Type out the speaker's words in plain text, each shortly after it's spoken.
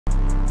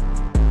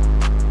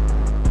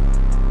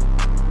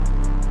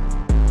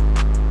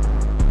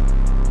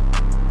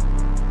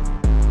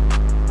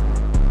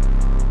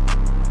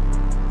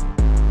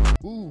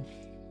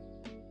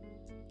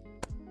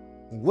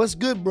What's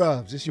good,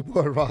 bruvs? It's your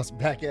boy Ross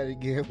back at it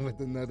again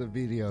with another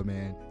video,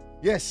 man.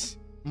 Yes,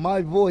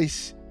 my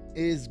voice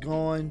is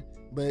gone,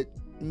 but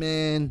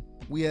man,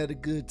 we had a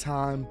good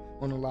time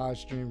on the live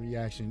stream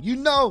reaction. You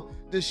know,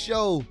 the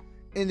show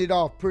ended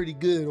off pretty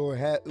good, or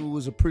it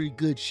was a pretty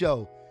good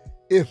show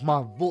if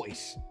my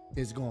voice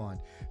is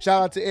gone.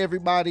 Shout out to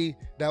everybody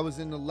that was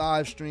in the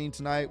live stream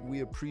tonight.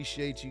 We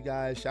appreciate you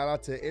guys. Shout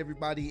out to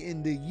everybody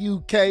in the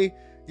UK.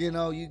 You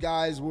know, you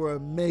guys were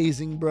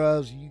amazing,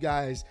 bruvs. You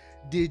guys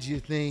did your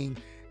thing,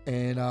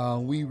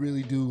 and we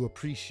really do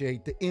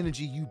appreciate the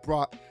energy you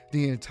brought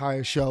the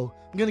entire show.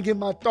 I'm gonna give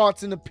my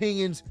thoughts and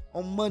opinions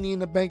on Money in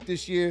the Bank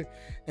this year,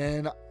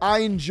 and I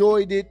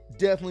enjoyed it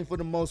definitely for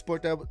the most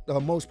part. There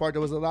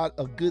was a lot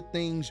of good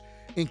things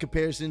in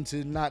comparison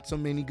to not so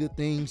many good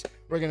things.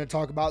 We're gonna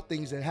talk about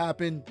things that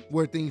happened,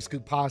 where things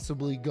could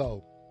possibly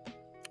go.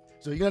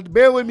 So you're gonna have to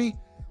bear with me.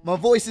 My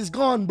voice is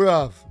gone,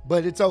 bruv,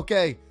 but it's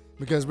okay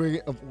because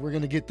we're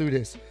gonna get through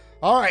this.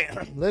 All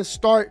right, let's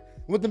start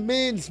with the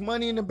men's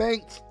Money in the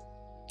Bank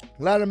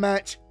ladder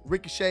match.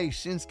 Ricochet,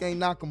 Shinsuke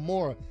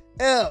Nakamura,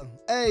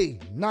 LA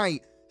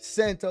Knight,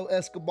 Santo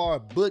Escobar,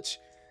 Butch,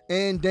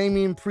 and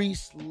Damian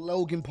Priest,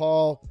 Logan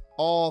Paul,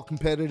 all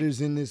competitors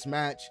in this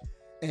match.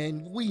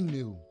 And we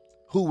knew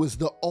who was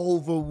the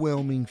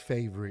overwhelming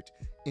favorite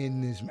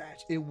in this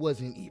match. It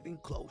wasn't even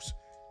close.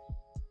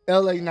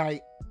 LA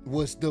Knight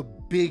was the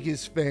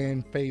biggest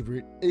fan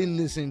favorite in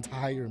this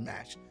entire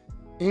match.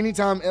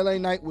 Anytime LA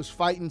Knight was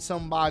fighting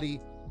somebody,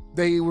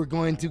 they were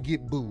going to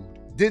get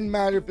booed. Didn't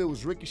matter if it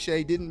was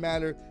Ricochet, didn't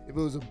matter if it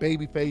was a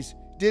babyface,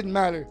 didn't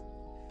matter.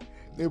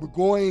 They were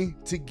going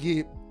to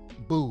get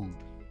booed.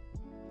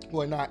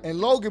 Whatnot. And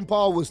Logan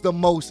Paul was the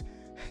most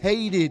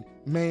hated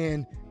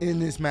man in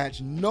this match.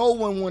 No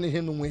one wanted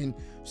him to win.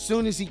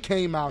 Soon as he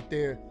came out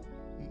there,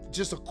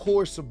 just a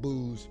course of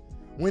boos.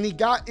 When he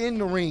got in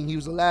the ring, he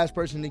was the last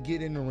person to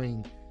get in the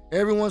ring.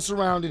 Everyone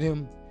surrounded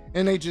him,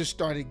 and they just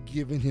started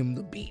giving him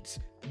the beats.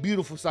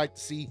 Beautiful sight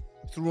to see.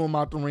 Threw him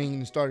out the ring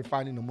and started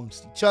fighting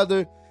amongst each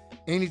other.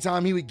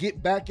 Anytime he would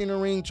get back in the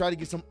ring, try to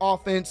get some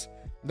offense,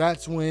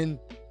 that's when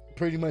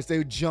pretty much they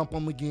would jump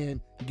him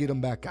again and get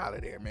him back out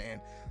of there,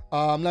 man.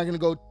 I'm not going to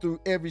go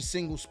through every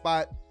single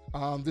spot.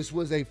 This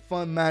was a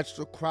fun match.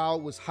 The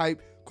crowd was hyped.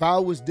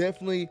 Crowd was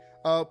definitely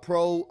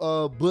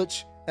pro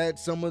Butch at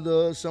some of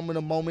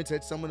the moments,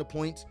 at some of the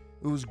points.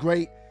 It was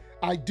great.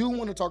 I do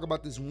want to talk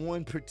about this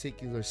one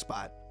particular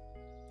spot.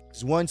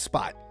 This one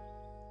spot.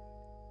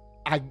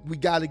 We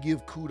got to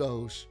give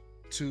kudos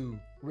to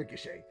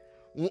Ricochet.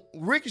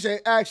 Ricochet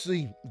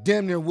actually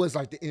damn near was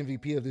like the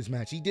MVP of this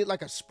match. He did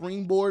like a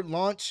springboard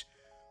launch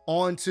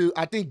onto,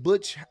 I think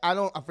Butch,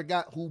 I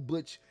forgot who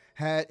Butch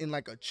had in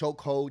like a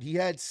chokehold. He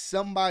had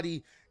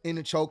somebody in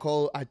the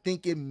chokehold. I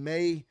think it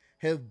may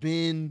have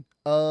been,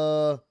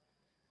 I'm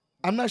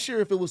not sure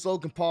if it was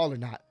Logan Paul or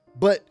not,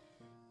 but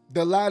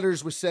the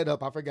ladders were set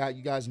up. I forgot,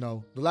 you guys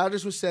know. The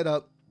ladders were set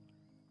up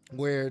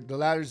where the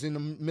ladder's in the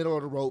middle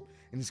of the rope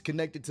and it's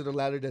connected to the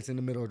ladder that's in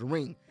the middle of the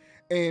ring.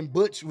 And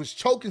Butch was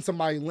choking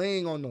somebody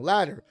laying on the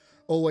ladder.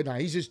 Oh, whatnot.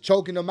 He's just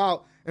choking them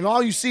out. And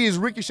all you see is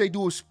Ricochet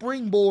do a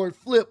springboard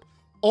flip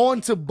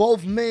onto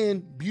both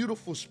men.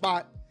 Beautiful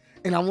spot.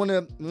 And I want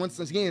to, once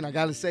again, I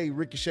got to say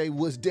Ricochet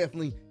was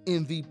definitely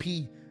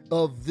MVP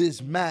of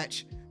this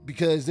match,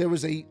 because there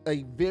was a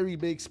very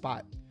big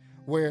spot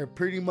where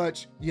pretty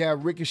much you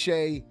have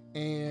Ricochet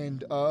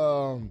and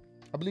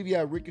I believe you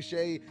have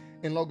Ricochet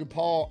and Logan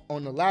Paul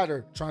on the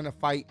ladder trying to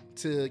fight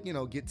to, you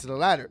know, get to the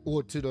ladder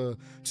or to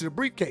the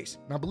briefcase.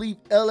 And I believe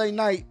LA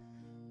Knight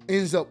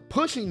ends up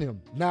pushing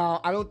them. Now,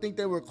 I don't think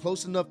they were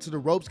close enough to the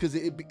ropes, because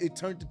it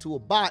turned into a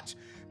botch,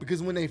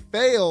 because when they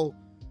fell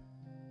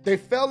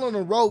on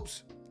the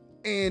ropes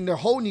and they're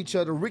holding each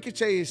other.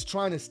 Ricochet is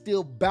trying to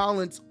still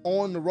balance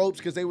on the ropes,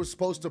 because they were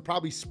supposed to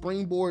probably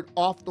springboard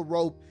off the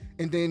rope.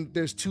 And then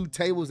there's two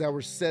tables that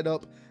were set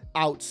up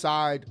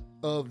outside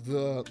of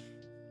the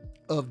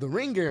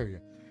ring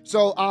area.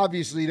 So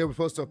obviously they were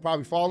supposed to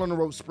probably fall on the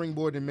rope,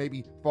 springboard, and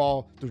maybe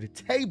fall through the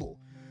table.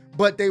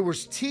 But they were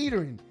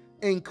teetering,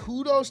 and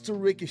kudos to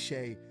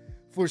Ricochet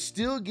for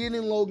still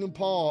getting Logan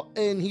Paul,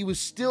 and he was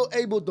still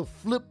able to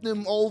flip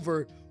them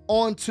over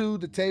onto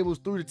the tables,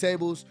 through the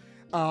tables.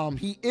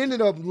 He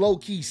ended up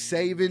low-key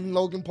saving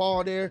Logan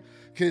Paul there,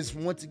 because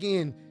once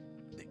again,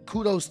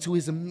 kudos to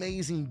his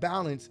amazing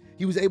balance.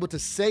 He was able to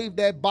save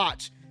that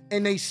botch,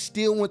 and they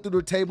still went through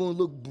the table and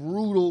looked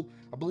brutal.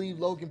 I believe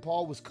Logan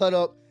Paul was cut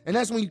up. And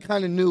that's when you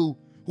kind of knew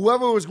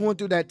whoever was going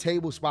through that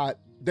table spot,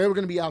 they were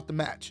going to be out the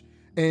match.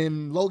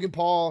 And Logan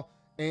Paul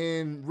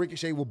and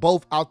Ricochet were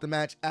both out the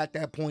match at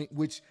that point,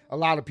 which a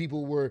lot of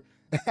people were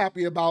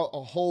happy about.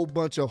 A whole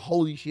bunch of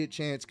holy shit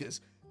chants, because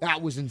that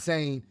was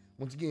insane.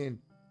 Once again,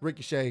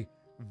 Ricochet,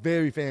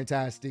 very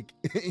fantastic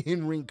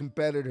in-ring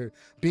competitor,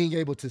 being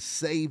able to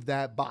save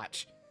that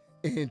botch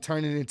and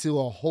turn it into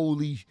a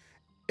holy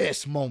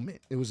S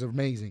moment. It was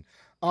amazing.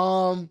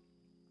 So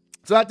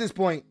at this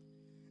point,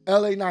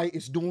 LA Knight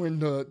is doing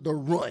the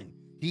run.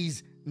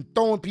 He's and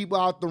throwing people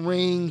out the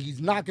ring.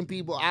 He's knocking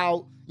people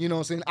out, you know what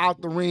I'm saying,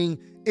 out the ring.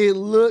 It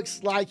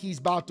looks like he's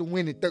about to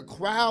win it. The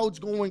crowd's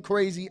going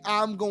crazy.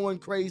 I'm going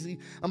crazy.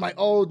 I'm like,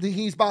 oh,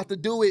 he's about to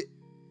do it.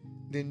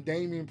 Then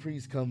Damian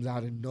Priest comes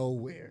out of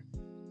nowhere,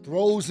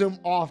 throws him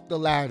off the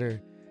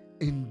ladder,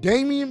 and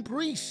Damian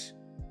Priest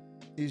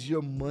is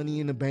your Money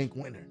in the Bank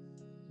winner.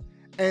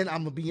 And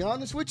I'm going to be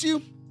honest with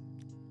you,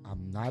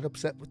 I'm not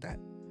upset with that.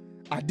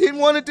 I didn't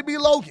want it to be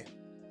Logan.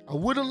 I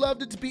would have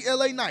loved it to be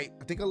LA Knight.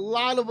 I think a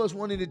lot of us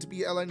wanted it to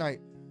be LA Knight.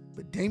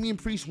 But Damian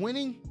Priest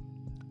winning,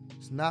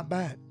 it's not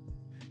bad.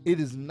 It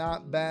is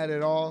not bad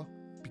at all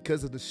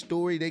because of the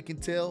story they can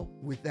tell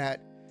with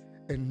that.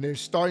 And they're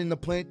starting to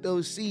plant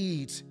those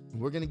seeds.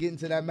 We're going to get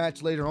into that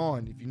match later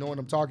on, if you know what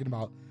I'm talking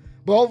about.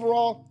 But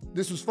overall,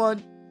 this was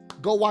fun.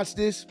 Go watch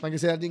this. Like I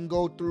said, I didn't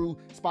go through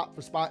spot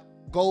for spot.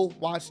 Go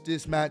watch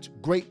this match.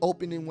 Great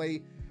opening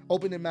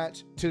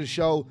match to the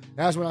show.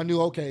 That's when I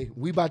knew, okay,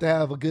 we about to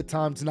have a good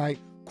time tonight.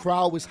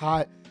 Crowd was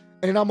hot,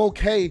 and I'm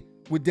okay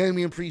with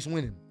Damian Priest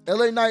winning.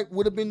 LA Knight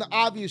would have been the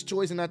obvious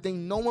choice, and I think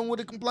no one would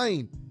have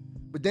complained.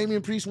 But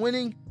Damian Priest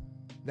winning,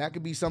 that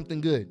could be something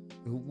good.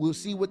 We'll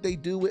see what they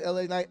do with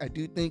LA Knight. I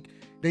do think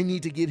they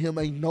need to get him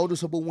a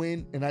noticeable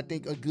win, and I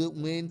think a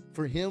good win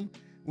for him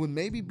would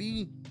maybe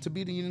be to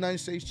be the United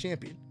States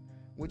champion.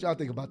 What y'all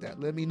think about that?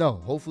 Let me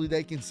know. Hopefully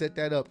they can set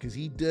that up because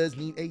he does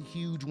need a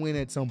huge win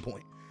at some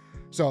point.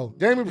 So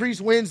Damian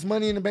Priest wins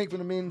Money in the Bank for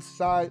the men's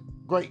side.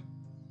 Great.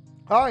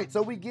 All right,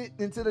 so we get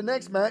into the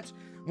next match.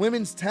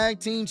 Women's Tag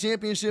Team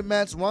Championship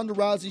match. Ronda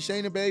Rousey,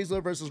 Shayna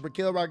Baszler versus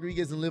Raquel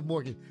Rodriguez and Liv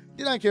Morgan.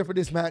 Did I care for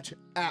this match?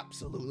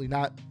 Absolutely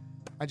not.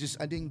 I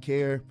didn't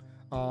care.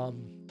 I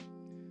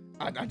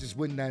just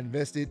wasn't that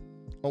invested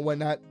or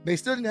whatnot. They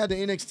still didn't have the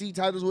NXT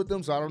titles with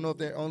them, so I don't know if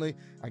they're only,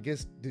 I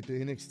guess, did the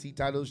NXT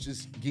titles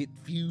just get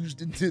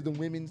fused into the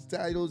women's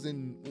titles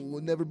and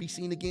will never be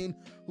seen again?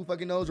 Who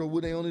fucking knows? Or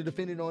will they only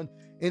defend it on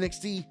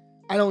NXT?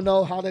 I don't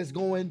know how that's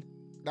going.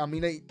 I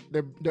mean,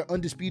 they're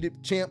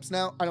undisputed champs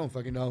now. I don't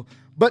fucking know.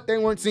 But they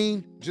weren't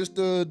seen. Just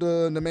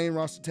the main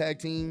roster tag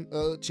team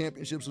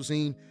championships were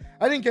seen.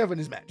 I didn't care for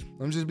this match.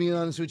 I'm just being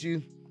honest with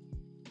you.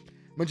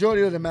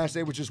 Majority of the match,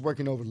 they were just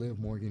working over Liv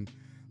Morgan.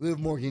 Liv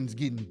Morgan's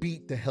getting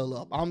beat the hell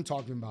up. I'm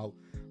talking about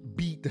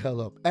beat the hell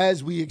up.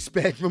 As we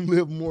expect from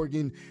Liv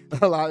Morgan,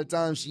 a lot of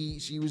times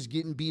she was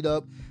getting beat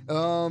up.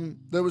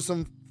 There was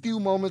some few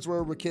moments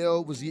where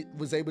Raquel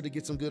was able to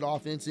get some good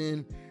offense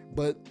in,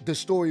 but the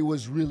story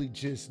was really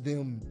just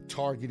them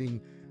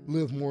targeting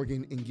Liv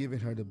Morgan and giving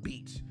her the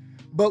beats.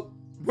 But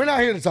we're not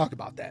here to talk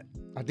about that.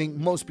 I think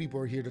most people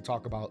are here to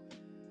talk about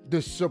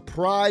the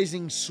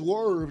surprising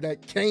swerve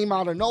that came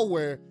out of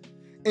nowhere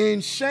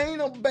and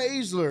Shayna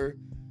Baszler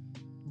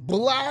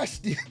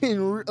blasting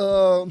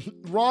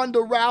Ronda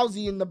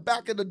Rousey in the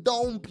back of the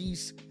dome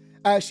piece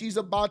as she's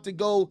about to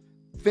go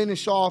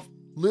finish off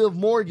Liv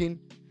Morgan.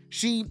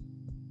 She,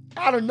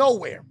 out of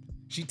nowhere,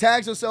 she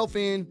tags herself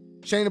in.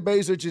 Shayna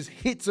Baszler just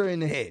hits her in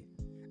the head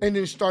and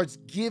then starts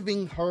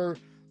giving her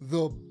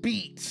the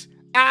beats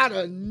out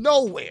of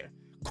nowhere.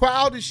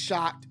 Crowd is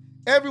shocked.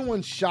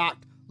 Everyone's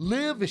shocked.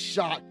 Liv is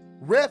shocked.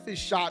 Ref is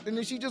shocked. And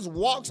then she just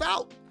walks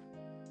out.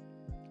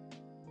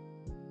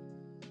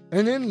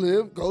 And then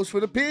Liv goes for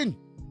the pin.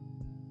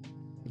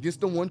 Gets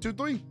the 1, 2,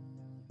 3.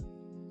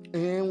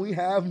 And we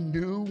have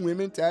new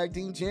women tag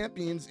team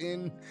champions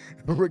in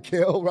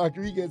Raquel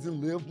Rodriguez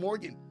and Liv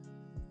Morgan.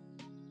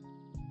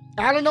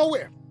 Out of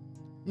nowhere.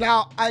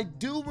 Now, I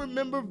do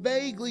remember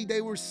vaguely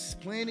they were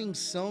planting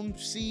some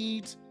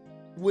seeds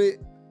with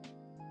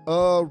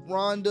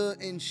Ronda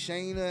and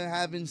Shayna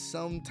having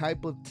some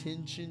type of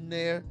tension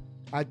there.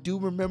 I do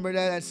remember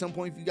that at some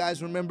point, if you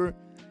guys remember.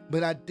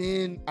 But I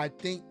think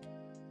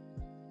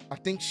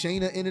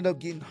Shayna ended up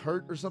getting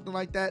hurt or something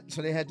like that.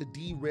 So they had to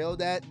derail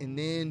that. And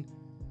then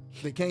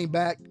they came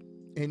back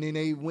and then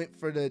they went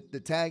for the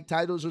tag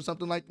titles or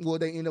something like that. Well,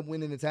 they ended up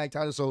winning the tag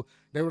titles. So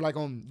they were like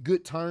on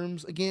good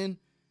terms again.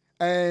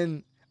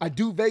 And I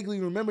do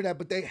vaguely remember that,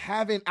 but they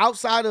haven't,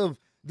 outside of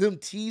them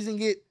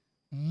teasing it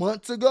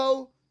months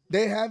ago,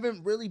 they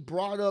haven't really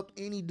brought up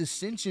any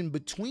dissension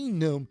between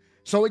them.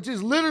 So it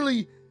just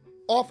literally,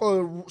 off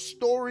of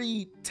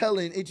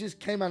storytelling, it just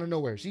came out of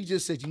nowhere. She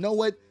just said, you know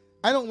what?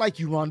 I don't like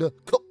you, Ronda.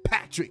 Cook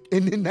Patrick.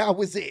 And then that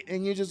was it.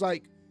 And you're just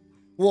like,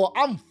 well,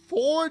 I'm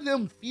for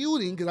them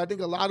feuding because I think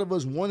a lot of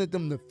us wanted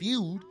them to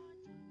feud.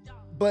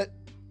 But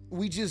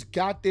we just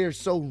got there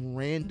so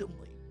randomly.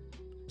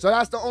 So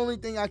that's the only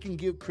thing I can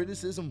give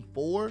criticism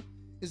for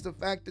is the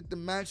fact that the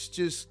match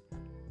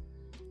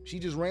she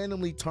just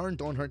randomly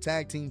turned on her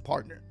tag team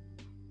partner,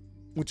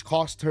 which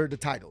cost her the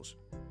titles.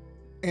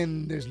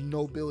 And there's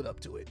no build up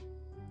to it.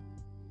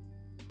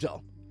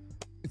 So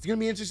it's going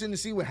to be interesting to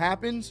see what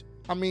happens.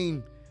 I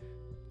mean,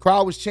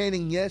 crowd was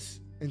chanting yes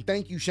and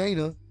thank you,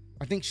 Shayna.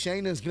 I think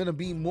Shayna is going to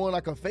be more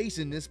like a face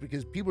in this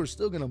because people are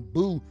still going to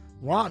boo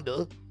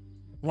Ronda.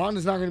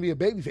 Ronda's not going to be a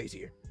babyface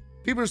here.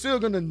 People are still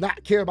going to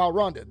not care about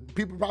Ronda.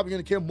 People are probably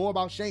going to care more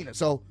about Shayna.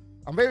 So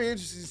I'm very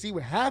interested to see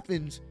what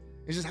happens.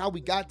 It's just how we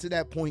got to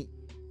that point.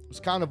 It's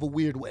kind of a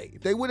weird way.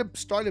 If they would have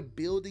started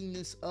building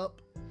this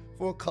up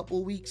for a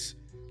couple weeks,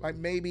 Like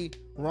maybe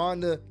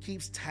Ronda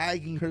keeps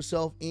tagging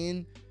herself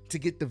in to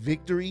get the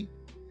victory,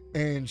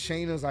 and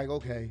Shayna's like,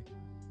 okay.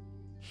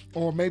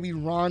 Or maybe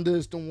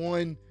Ronda's the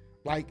one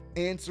like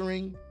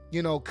answering,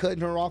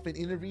 cutting her off in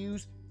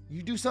interviews.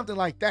 You do something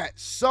like that,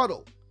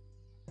 subtle.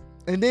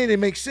 And then it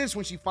makes sense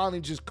when she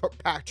finally just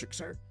Kirkpatrick's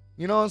her.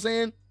 You know what I'm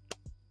saying?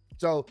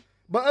 So,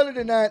 but other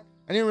than that,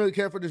 I didn't really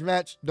care for this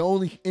match. The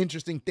only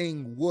interesting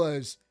thing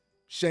was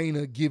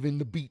Shayna giving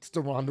the beats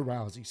to Ronda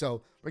Rousey.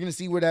 So we're going to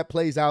see where that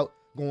plays out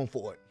going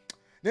forward.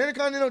 The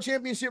Intercontinental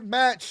Championship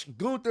match,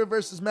 Gunther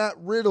versus Matt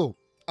Riddle.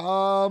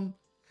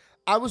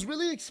 I was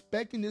really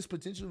expecting this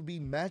potential to be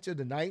match of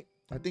the night.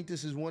 I think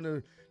this is one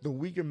of the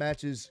weaker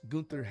matches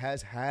Gunther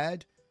has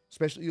had,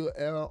 especially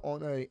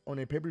on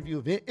a pay-per-view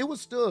event. It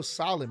was still a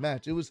solid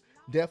match. It was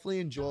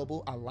definitely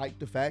enjoyable. I like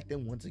the fact that,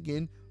 once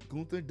again,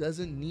 Gunther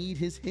doesn't need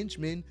his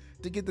henchmen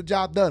to get the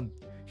job done.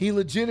 He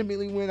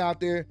legitimately went out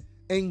there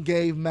and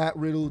gave Matt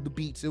Riddle the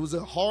beats. It was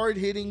a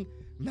hard-hitting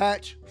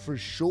match for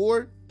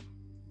sure.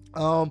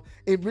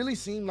 It really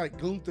seemed like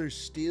Gunther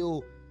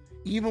still,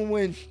 even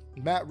when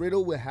Matt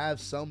Riddle would have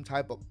some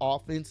type of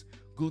offense,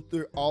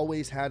 Gunther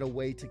always had a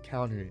way to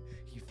counter it.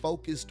 He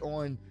focused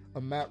on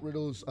Matt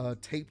Riddle's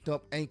taped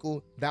up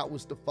ankle. That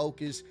was the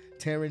focus.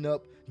 Tearing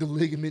up the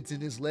ligaments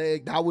in his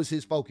leg. That was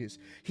his focus.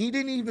 He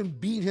didn't even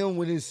beat him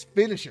with his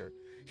finisher.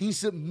 He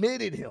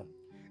submitted him.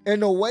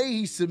 And the way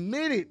he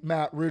submitted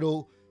Matt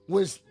Riddle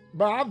was,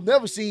 bro, I've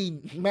never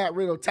seen Matt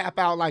Riddle tap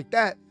out like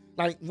that.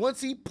 Like, once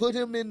he put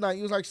him in, like,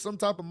 it was like some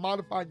type of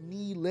modified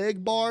knee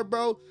leg bar,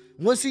 bro.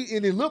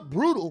 And it looked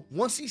brutal.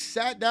 Once he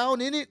sat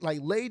down in it, like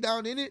laid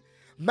down in it,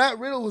 Matt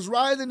Riddle was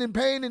writhing in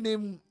pain, and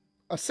then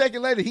a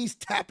second later, he's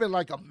tapping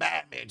like a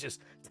madman,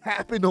 just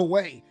tapping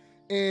away.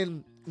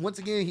 And once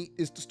again,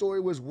 the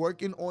story was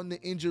working on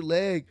the injured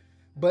leg,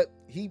 but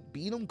he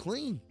beat him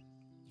clean.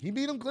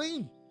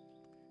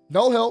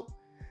 No help.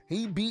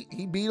 He beat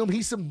him.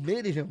 He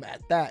submitted him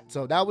at that.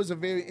 So that was a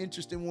very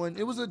interesting one.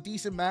 It was a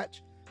decent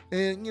match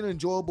and,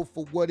 enjoyable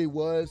for what it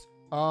was.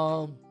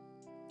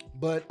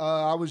 But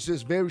I was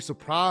just very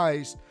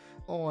surprised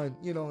on,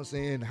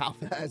 how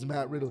fast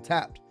Matt Riddle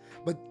tapped.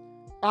 But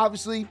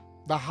obviously,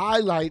 the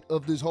highlight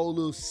of this whole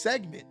little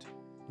segment,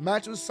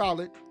 match was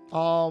solid.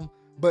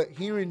 But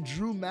hearing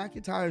Drew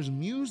McIntyre's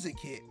music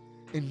hit,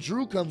 and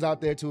Drew comes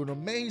out there to an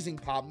amazing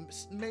pop,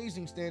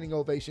 amazing standing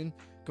ovation,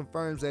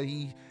 confirms that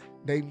him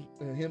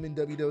and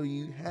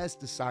WWE has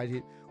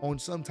decided on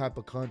some type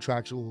of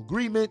contractual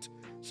agreement.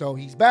 So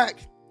he's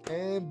back.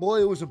 And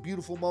boy, it was a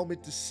beautiful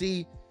moment to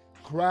see.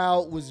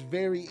 Crowd was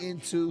very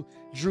into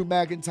Drew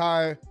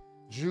McIntyre.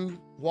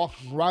 Drew walked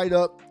right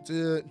up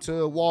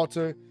to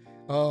Walter.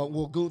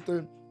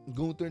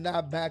 Gunther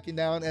not backing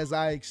down as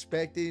I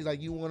expected. He's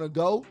like, you want to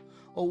go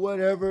or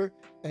whatever?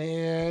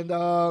 And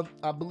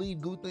I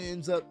believe Gunther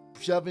ends up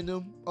shoving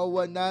him or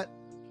whatnot.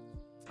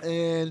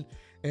 And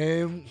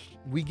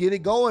we get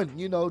it going.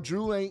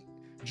 Drew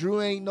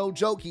ain't no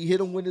joke. He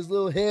hit him with his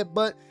little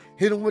headbutt,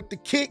 hit him with the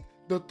kick,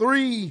 the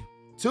 3,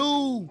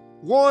 2,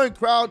 1,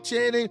 crowd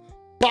chanting,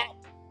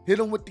 pop, hit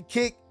him with the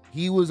kick.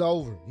 He was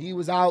over. He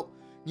was out,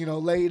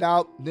 laid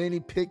out. Then he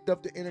picked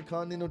up the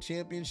Intercontinental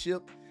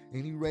Championship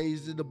and he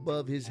raised it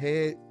above his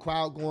head.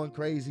 Crowd going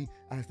crazy.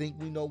 I think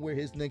we know where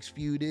his next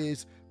feud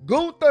is.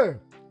 Gunther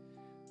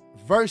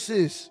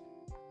versus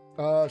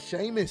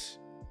Sheamus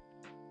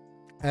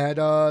at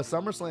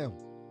SummerSlam.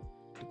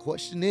 The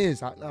question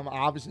is,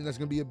 obviously that's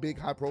going to be a big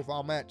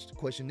high-profile match. The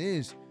question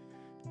is,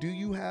 do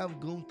you have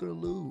Gunther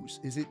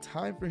lose? Is it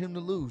time for him to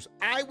lose?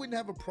 I wouldn't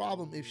have a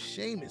problem if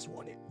Sheamus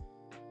won it.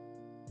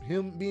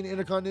 Him being the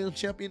Intercontinental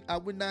Champion, I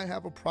would not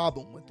have a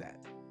problem with that.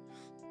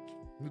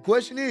 The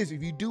question is,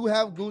 if you do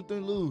have Gunther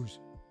lose,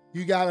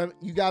 you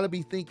gotta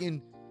be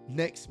thinking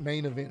next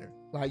main eventer.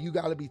 Like, you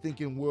gotta be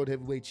thinking World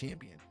Heavyweight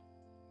Champion.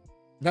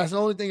 That's the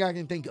only thing I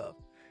can think of.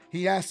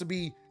 He has to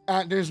be.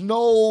 There's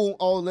no,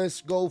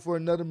 let's go for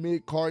another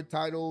mid-card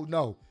title.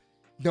 No.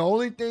 The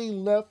only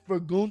thing left for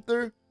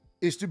Gunther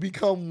is to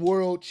become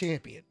world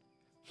champion.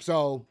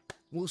 So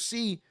we'll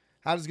see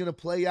how it's going to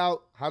play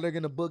out, how they're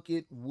going to book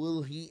it.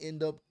 Will he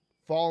end up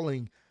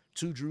falling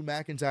to Drew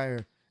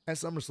McIntyre at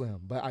SummerSlam?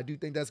 But I do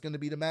think that's going to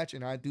be the match,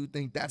 and I do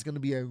think that's going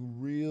to be a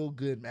real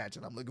good match,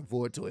 and I'm looking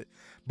forward to it.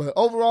 But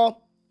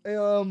overall,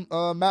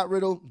 Matt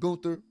Riddle,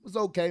 Gunther, was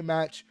an okay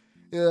match.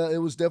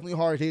 It was definitely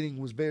hard-hitting.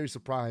 Was very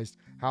surprised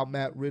how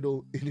Matt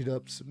Riddle ended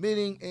up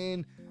submitting,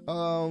 and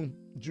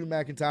Drew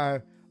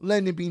McIntyre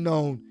letting it be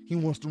known he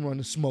wants to run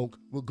the smoke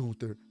with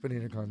Gunther for the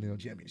Intercontinental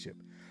Championship.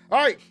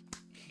 All right,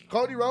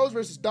 Cody Rhodes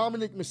versus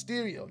Dominic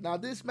Mysterio. Now,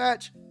 this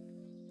match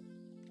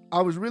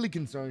I was really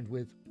concerned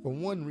with for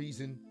one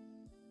reason,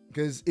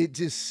 because it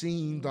just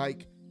seemed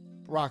like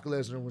Brock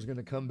Lesnar was going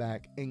to come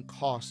back and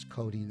cost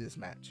Cody this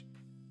match.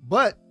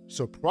 But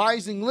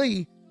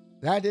surprisingly,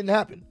 that didn't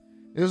happen.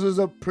 This was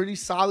a pretty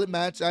solid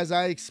match as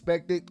I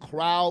expected.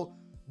 Crowd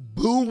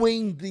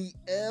booing the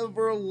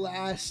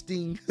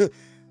everlasting,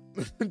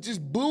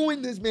 just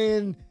booing this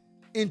man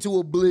into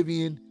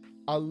oblivion.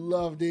 I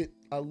loved it.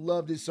 I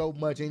loved it so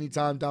much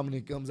anytime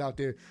Dominic comes out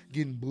there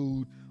getting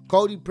booed.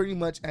 Cody pretty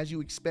much, as you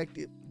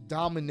expected,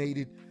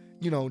 dominated,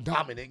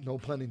 Dominic, no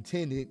pun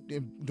intended,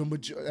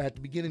 at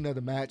the beginning of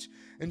the match,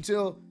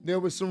 until there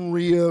was some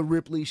Rhea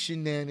Ripley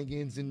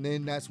shenanigans, and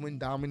then that's when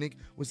Dominic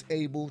was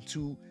able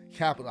to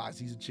capitalize.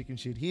 He's a chicken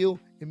shit heel.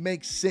 It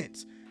makes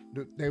sense.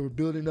 They were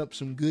building up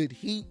some good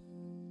heat,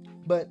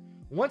 but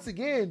once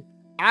again,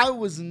 I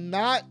was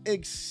not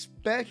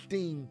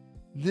expecting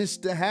this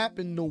to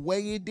happen the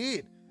way it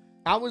did.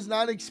 I was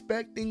not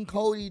expecting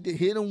Cody to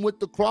hit him with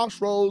the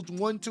crossroads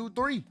 1, 2,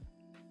 3.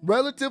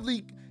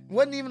 Relatively,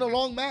 wasn't even a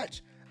long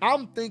match.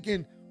 I'm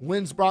thinking,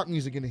 when's Brock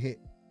music gonna hit?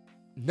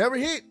 Never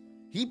hit.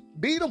 He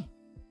beat him.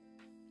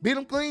 Beat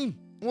him clean.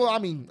 Well, I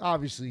mean,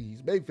 obviously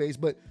he's babyface,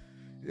 but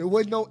there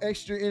was no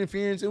extra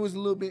interference. It was a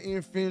little bit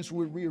interference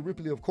with Rhea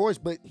Ripley, of course,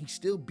 but he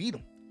still beat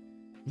him.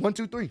 1,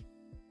 2, 3.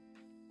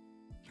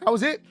 That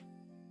was it.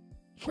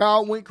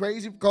 Crowd went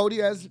crazy for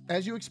Cody as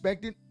you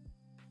expected.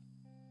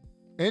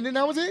 And then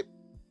that was it.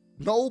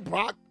 No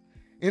Brock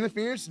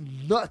interference,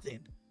 nothing.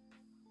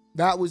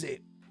 That was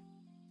it.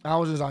 I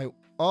was just like,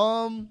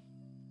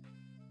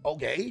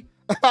 okay.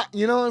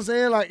 You know what I'm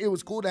saying? Like, it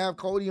was cool to have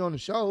Cody on the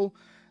show.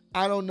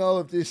 I don't know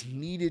if this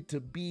needed to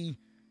be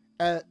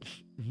at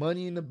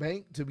Money in the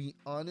Bank, to be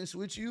honest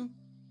with you.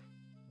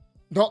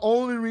 The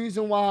only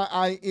reason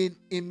why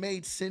it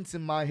made sense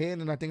in my head,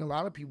 and I think a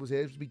lot of people's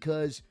heads, is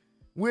because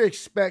we're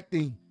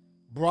expecting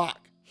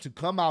Brock to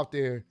come out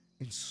there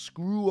and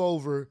screw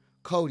over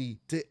Cody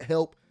to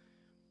help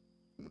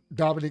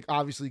Dominic.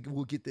 Obviously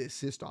will get the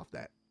assist off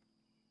that.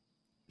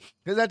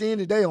 Because at the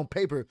end of the day, on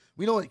paper,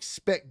 we don't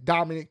expect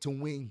Dominic to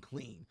win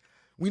clean.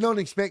 We don't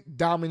expect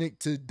Dominic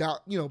to,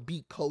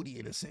 beat Cody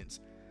in a sense,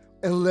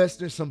 unless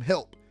there's some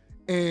help.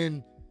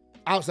 And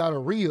outside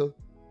of Rhea,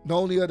 the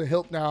only other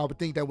help now I would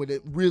think that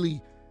would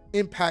really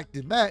impact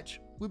the match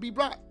would be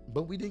Brock.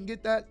 But we didn't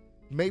get that.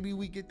 Maybe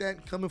we get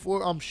that coming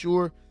forward. I'm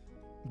sure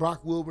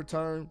Brock will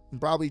return and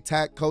probably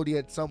attack Cody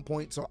at some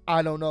point. So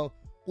I don't know.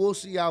 We'll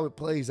see how it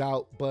plays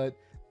out. But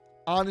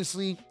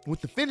honestly,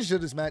 with the finish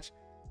of this match,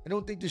 I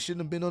don't think this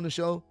shouldn't have been on the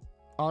show.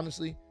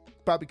 Honestly,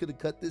 probably could have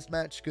cut this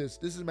match, because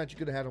this is a match you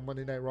could have had on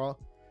Monday Night Raw.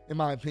 In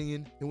my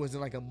opinion, it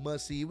wasn't like a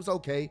must-see. It was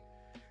okay.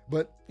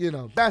 But,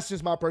 that's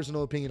just my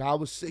personal opinion. I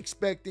was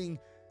expecting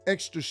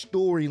extra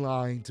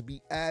storyline to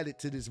be added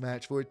to this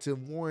match for it to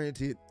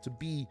warrant it to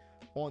be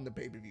on the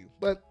pay-per-view.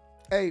 But,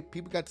 hey,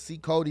 people got to see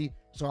Cody,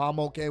 so I'm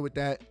okay with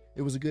that.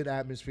 It was a good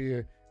atmosphere.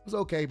 It was an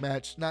okay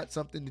match. Not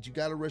something that you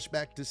got to rush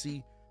back to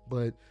see,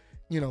 but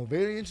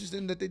very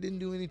interesting that they didn't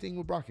do anything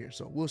with Brock here.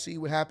 So we'll see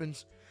what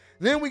happens.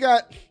 Then we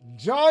got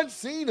John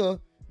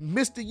Cena,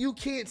 Mr. You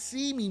Can't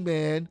See Me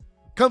Man,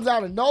 comes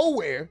out of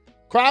nowhere.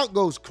 Crowd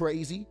goes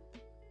crazy,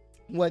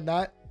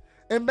 whatnot.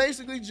 And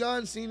basically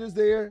John Cena's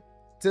there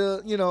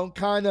to,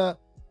 kind of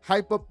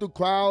hype up the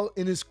crowd.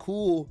 And it's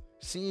cool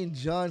seeing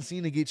John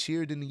Cena get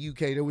cheered in the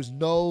UK. There was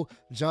no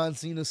John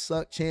Cena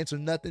suck chance or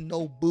nothing,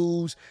 no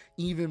boos.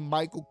 Even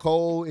Michael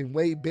Cole and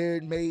Wade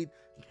Barrett made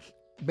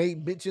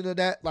mention of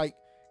that. Like,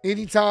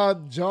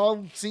 anytime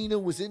John Cena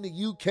was in the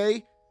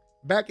UK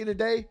back in the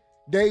day,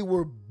 they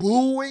were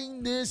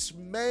booing this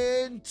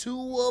man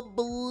to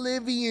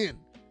oblivion.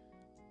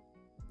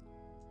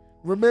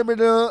 Remember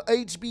the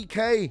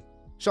HBK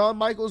Shawn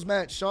Michaels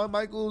match? Shawn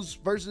Michaels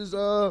versus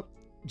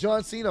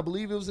John Cena. I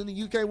believe it was in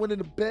the UK, one of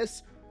the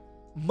best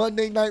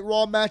Monday Night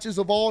Raw matches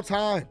of all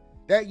time.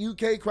 That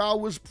UK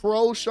crowd was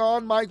pro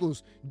Shawn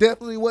Michaels.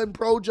 Definitely wasn't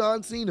pro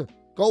John Cena.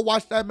 Go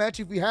watch that match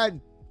if you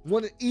hadn't.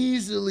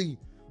 Easily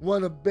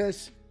one of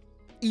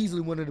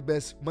the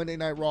best Monday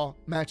Night Raw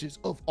matches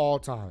of all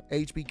time.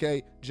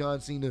 HBK,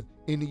 John Cena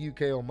in the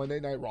UK on Monday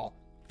Night Raw.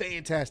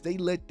 Fantastic. They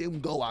let them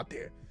go out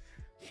there.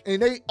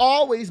 And they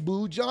always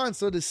boo John.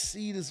 So to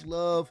see this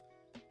love,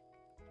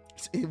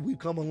 we've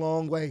come a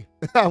long way.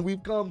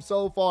 We've come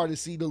so far to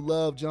see the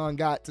love John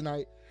got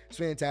tonight. It's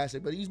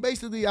fantastic. But he's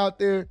basically out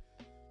there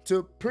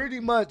to pretty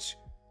much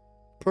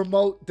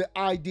promote the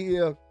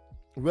idea of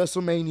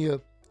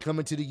WrestleMania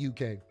coming to the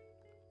UK.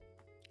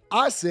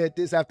 I said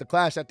this after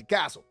Clash at the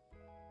Castle.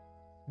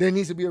 There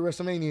needs to be a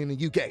WrestleMania in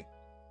the UK.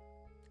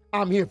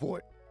 I'm here for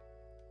it.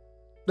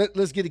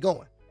 Let's get it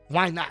going.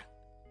 Why not?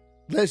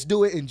 Let's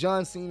do it. And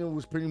John Cena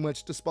was pretty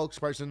much the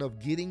spokesperson of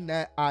getting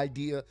that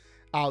idea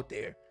out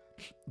there.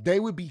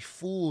 They would be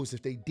fools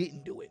if they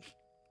didn't do it.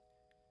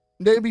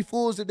 They'd be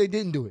fools if they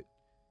didn't do it.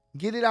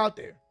 Get it out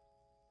there.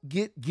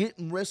 Get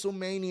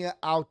WrestleMania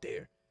out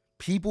there.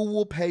 People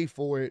will pay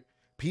for it.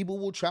 People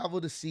will travel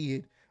to see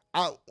it.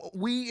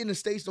 We in the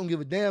States don't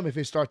give a damn if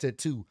it starts at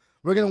 2.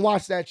 We're going to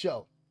watch that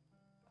show.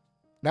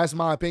 That's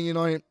my opinion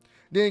on it.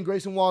 Then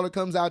Grayson Waller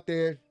comes out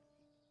there,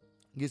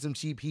 gets some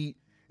cheap heat.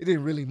 It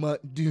didn't really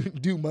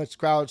do much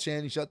crowd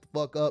chanting. Shut the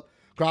fuck up.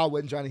 Crowd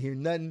wasn't trying to hear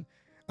nothing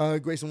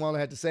Grayson Waller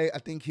had to say. I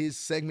think his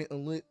segment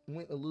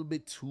went a little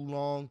bit too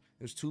long.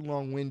 It was too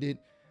long-winded.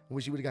 I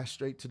wish he would have got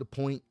straight to the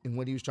point in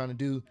what he was trying to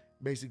do.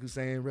 Basically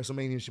saying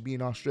WrestleMania should be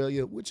in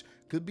Australia, which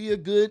could be a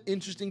good,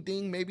 interesting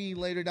thing maybe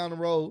later down the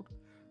road.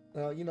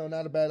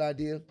 Not a bad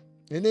idea.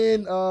 And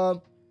then,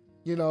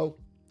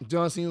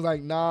 John Cena's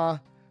like, nah,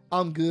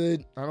 I'm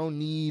good. I don't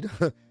need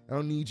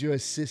your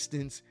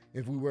assistance.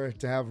 if we were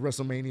to have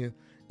WrestleMania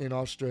in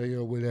Australia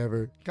or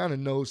whatever. Kind of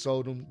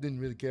no-sold him, didn't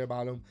really care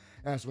about him.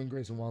 That's when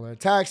Grayson Waller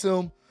attacks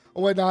him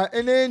or whatnot.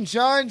 And then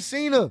John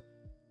Cena,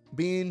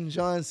 being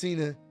John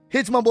Cena,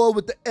 hits my boy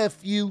with the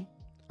FU.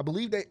 I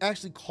believe they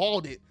actually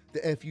called it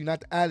the FU,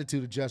 not the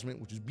attitude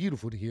adjustment, which is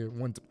beautiful to hear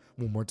one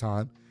more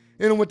time.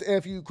 And then with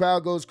the FU,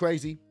 crowd goes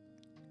crazy.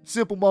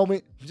 Simple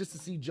moment, just to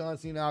see John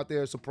Cena out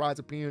there, surprise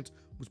appearance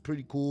was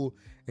pretty cool.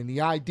 And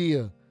the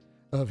idea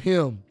of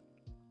him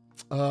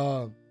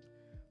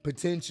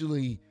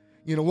potentially,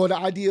 the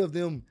idea of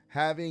them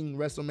having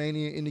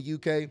WrestleMania in the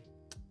UK,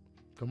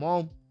 come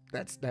on,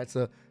 that's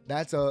a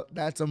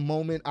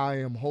moment I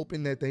am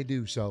hoping that they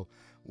do. So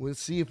we'll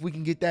see if we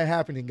can get that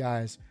happening,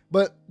 guys.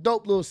 But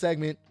dope little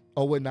segment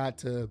or whatnot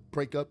to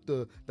break up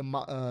the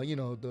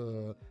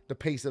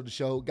pace of the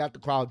show. Got the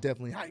crowd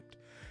definitely hyped.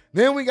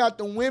 Then we got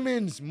the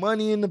women's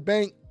Money in the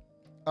Bank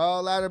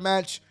ladder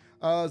match.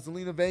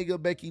 Zelina Vega,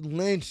 Becky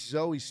Lynch,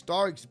 Zoe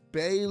Starks,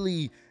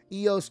 Bayley,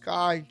 Io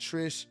Sky,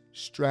 Trish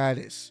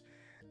Stratus.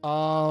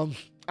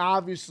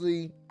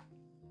 Obviously,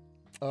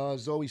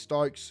 Zoe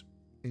Starks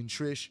and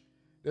Trish,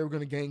 they were going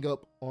to gang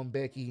up on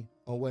Becky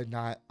or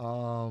whatnot.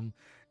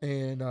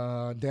 And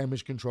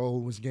Damage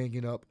Control was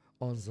ganging up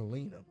on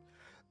Zelina.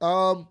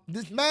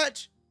 This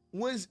match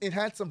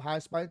had some high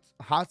spots,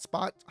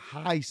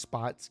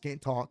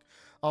 can't talk.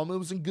 It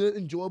was some good,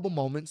 enjoyable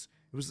moments.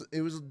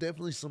 It was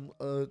definitely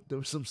there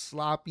was some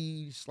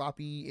sloppy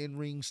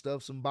in-ring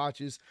stuff, some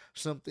botches,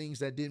 some things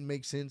that didn't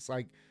make sense.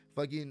 Like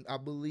I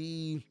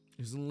believe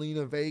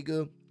Zelina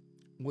Vega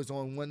was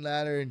on one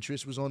ladder and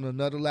Trish was on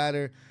another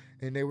ladder,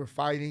 and they were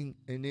fighting,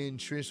 and then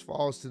Trish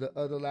falls to the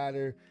other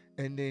ladder,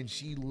 and then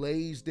she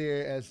lays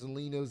there as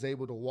Zelina was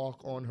able to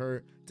walk on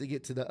her to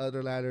get to the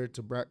other ladder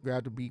to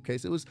grab the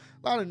briefcase. It was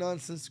a lot of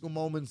nonsensical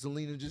moments.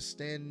 Zelina just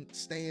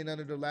staying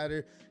under the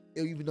ladder,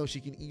 even though she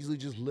can easily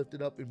just lift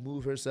it up and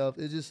move herself.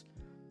 It's just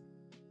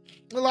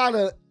a lot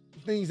of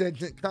things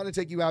that kind of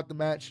take you out the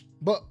match.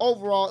 But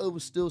overall, it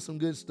was still some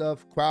good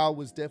stuff. Crowd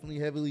was definitely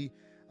heavily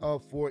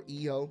for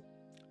Io.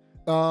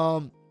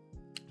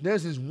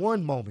 There's this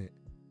one moment.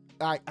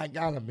 I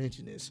gotta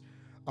mention this.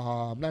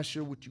 I'm not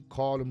sure what you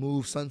call the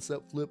move, sunset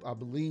flip, I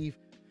believe,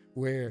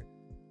 where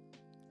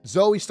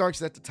Zoe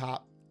Starks at the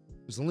top.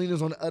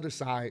 Zelina's on the other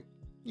side,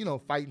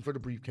 fighting for the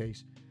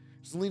briefcase.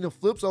 Zelina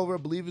flips over, I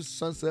believe it's a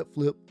sunset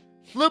flip.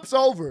 Flips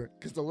over,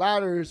 because the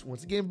ladder is,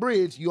 once again,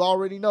 bridge. You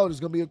already know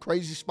there's going to be a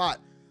crazy spot.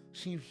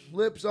 She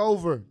flips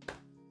over.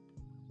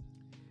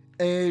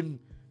 And,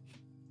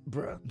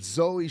 bruh,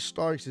 Zoe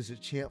Starks is a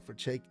champ for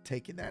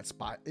taking that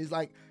spot. It's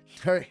like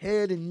her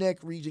head and neck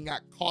region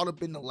got caught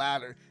up in the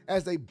ladder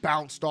as they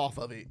bounced off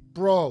of it.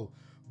 Bro,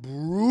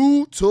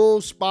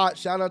 brutal spot.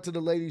 Shout out to the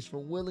ladies for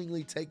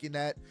willingly taking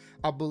that.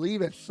 I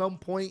believe at some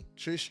point,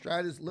 Trish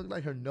Stratus looked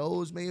like her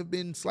nose may have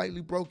been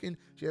slightly broken.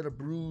 She had a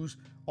bruise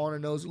on her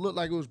nose. It looked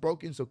like it was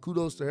broken, so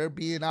kudos to her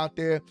being out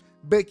there.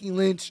 Becky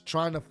Lynch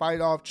trying to fight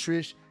off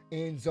Trish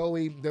and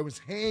Zoe. There was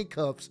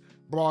handcuffs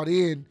brought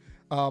in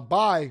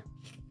by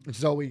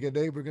Zoe.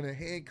 They were going to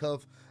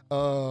handcuff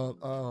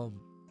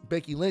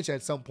Becky Lynch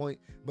at some point,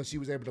 but she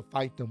was able to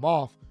fight them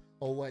off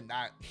or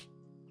whatnot.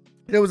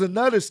 There was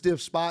another stiff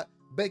spot.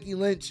 Becky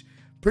Lynch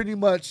pretty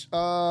much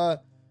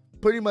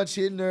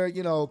hitting her,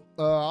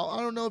 I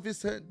don't know if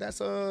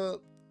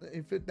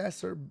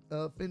that's her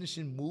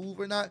finishing move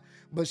or not,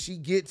 but she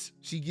gets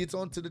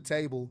onto the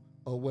table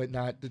or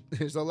whatnot.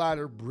 There's a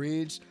ladder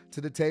bridge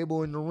to the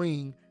table in the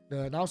ring,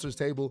 the announcer's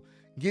table,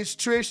 gets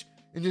Trish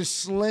and just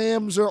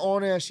slams her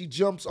on her as she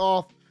jumps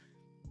off.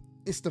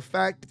 It's the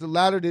fact that the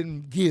ladder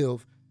didn't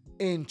give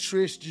and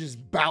Trish just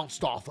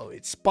bounced off of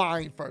it,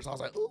 spine first. I was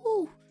like,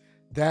 ooh,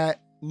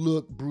 that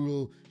looked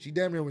brutal. She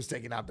damn near was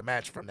taking out the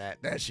match from that.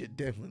 That shit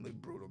definitely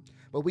looked brutal.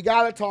 But we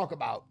got to talk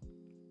about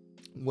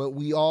what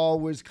we all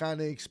was kind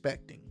of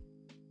expecting.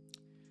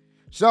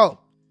 So,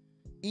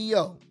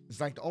 Io is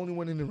like the only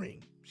one in the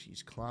ring.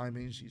 She's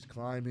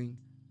climbing.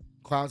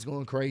 Crowd's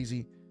going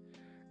crazy.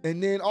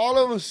 And then all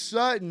of a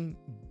sudden,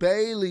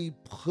 Bayley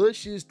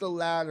pushes the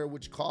ladder,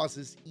 which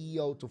causes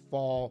Io to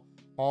fall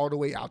all the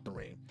way out the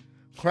ring.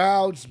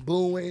 Crowd's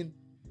booing.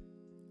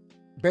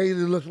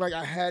 Bayley looked like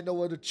I had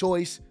no other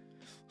choice.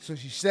 So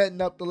she's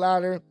setting up the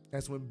ladder.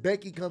 That's when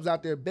Becky comes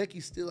out there. Becky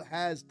still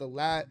has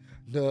the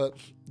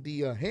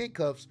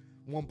handcuffs,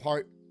 one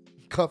part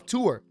cuffed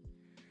to her.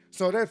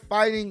 So they're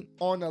fighting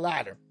on the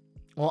ladder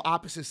on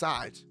opposite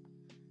sides.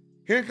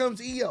 Here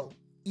comes Io.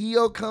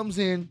 Io comes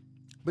in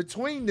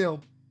between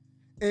them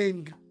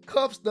and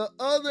cuffs the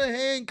other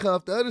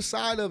handcuff, the other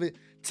side of it,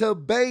 to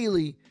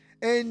Bayley.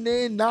 And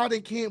then now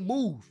they can't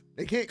move.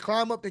 They can't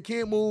climb up. They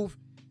can't move.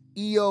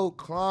 Io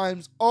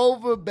climbs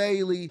over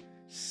Bayley,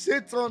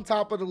 sits on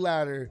top of the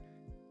ladder,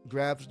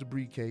 grabs the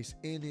briefcase,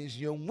 and is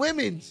your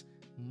women's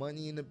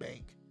Money in the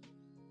Bank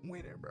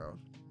winner, bro.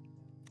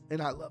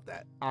 And I love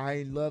that.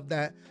 I love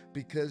that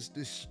because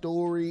the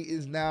story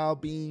is now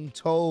being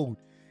told.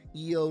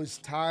 Io is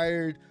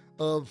tired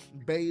of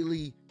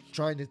Bayley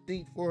trying to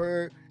think for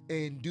her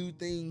and do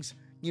things,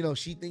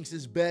 she thinks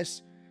is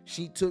best.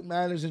 She took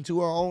matters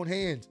into her own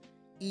hands.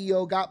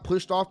 Io got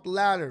pushed off the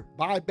ladder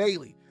by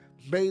Bayley.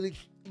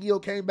 Io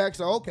came back,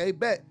 said, okay,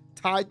 bet.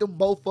 Tied them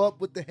both up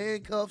with the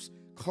handcuffs,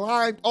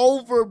 climbed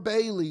over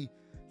Bayley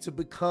to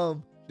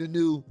become the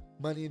new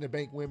Money in the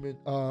Bank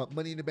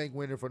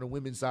winner for the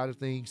women's side of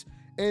things.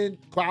 And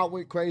crowd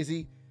went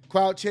crazy.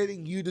 Crowd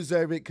chanting, you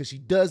deserve it, because she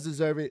does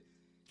deserve it.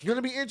 It's going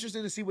to be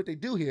interesting to see what they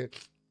do here.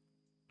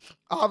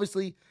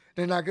 Obviously,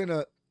 they're not going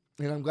to,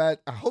 and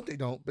I hope they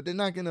don't, but they're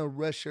not going to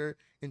rush her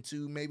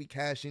into maybe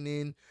cashing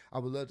in. I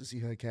would love to see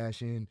her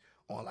cash in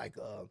on like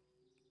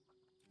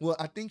well,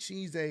 I think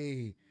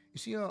is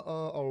she a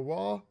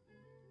Raw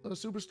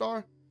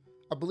superstar?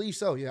 I believe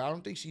so. Yeah, I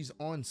don't think she's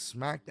on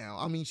SmackDown.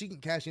 I mean, she can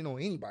cash in on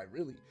anybody,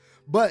 really.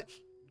 But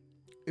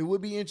it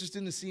would be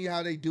interesting to see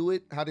how they do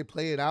it, how they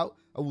play it out.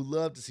 I would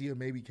love to see her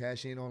maybe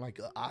cash in on like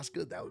an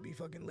Oscar. That would be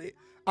fucking lit.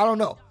 I don't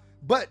know.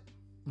 But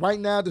right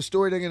now, the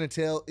story they're going to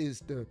tell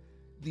is the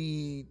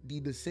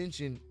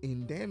dissension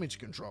in Damage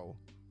Control.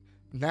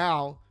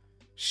 Now,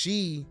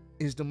 she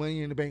is the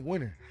Money in the Bank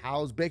winner.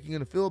 How's Becky going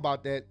to feel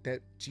about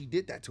that she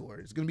did that to her?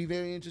 It's going to be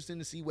very interesting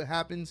to see what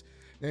happens.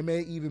 They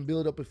may even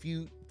build up a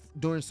feud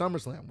during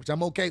SummerSlam, which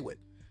I'm okay with.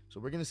 So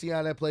we're going to see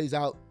how that plays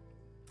out.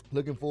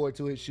 Looking forward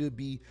to it. Should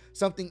be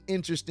something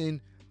interesting.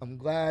 I'm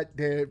glad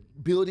they're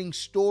building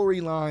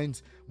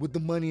storylines with the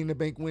Money in the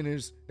Bank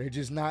winners. They're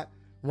just not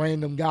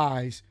random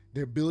guys.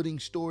 They're building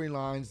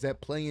storylines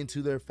that play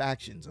into their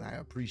factions, and I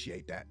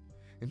appreciate that.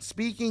 And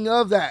speaking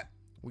of that,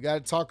 we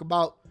got to talk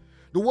about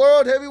the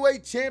World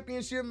Heavyweight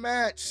Championship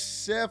match.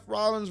 Seth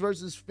Rollins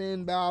versus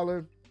Finn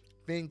Balor.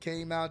 Finn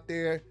came out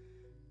there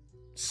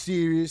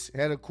serious,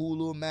 had a cool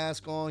little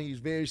mask on. He's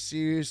very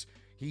serious.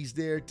 He's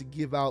there to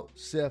give out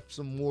Seth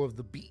some more of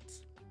the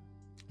beats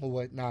or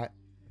whatnot.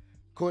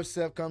 Of course,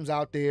 Seth comes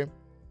out there,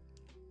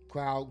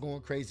 crowd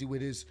going crazy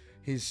with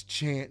his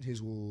chant,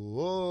 his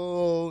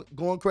whoa,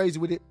 going crazy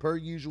with it per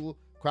usual.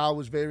 Crowd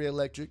was very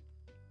electric.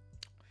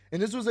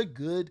 And this was a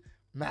good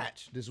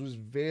match. This was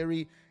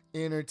very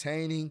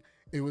entertaining.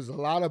 It was a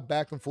lot of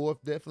back and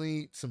forth.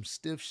 Definitely some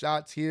stiff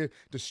shots here.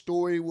 The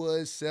story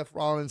was Seth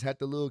Rollins had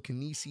the little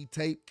Kinesi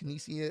tape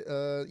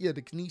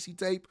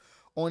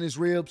on his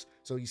ribs.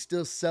 So he's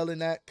still selling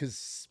that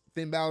because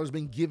Finn Balor's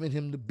been giving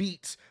him the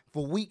beats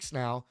for weeks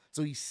now.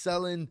 So he's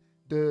selling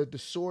the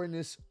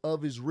soreness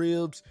of his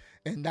ribs,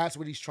 and that's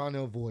what he's trying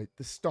to avoid,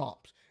 the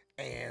stomps.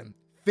 And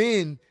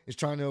Finn is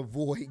trying to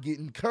avoid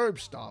getting curb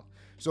stomped.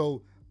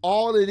 So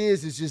all it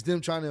is just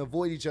them trying to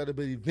avoid each other,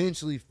 but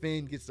eventually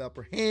Finn gets the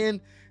upper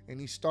hand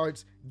and he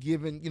starts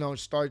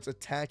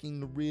attacking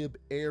the rib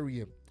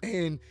area.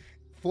 And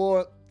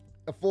for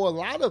a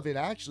lot of it,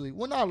 actually,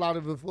 well, not a lot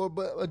of it,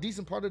 but a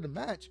decent part of the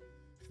match,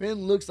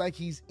 Finn looks like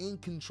he's in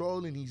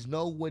control and he's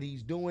know what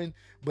he's doing,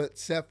 but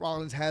Seth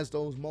Rollins has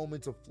those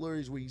moments of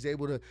flurries where he's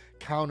able to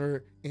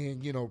counter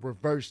and,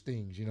 reverse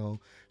things,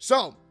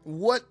 So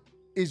what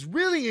is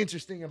really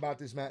interesting about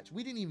this match,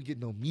 we didn't even get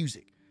no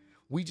music.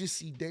 We just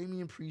see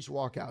Damian Priest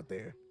walk out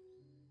there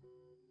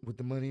with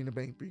the Money in the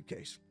Bank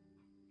briefcase.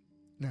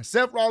 Now,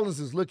 Seth Rollins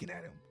is looking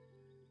at him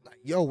like,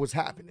 yo, what's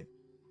happening?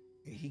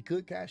 And he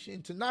could cash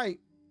in tonight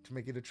to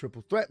make it a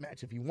triple threat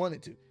match if he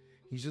wanted to.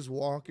 He's just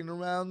walking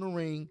around the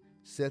ring.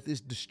 Seth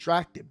is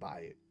distracted by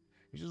it.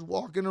 He's just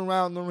walking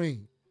around the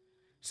ring.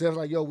 Seth's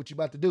like, yo, what you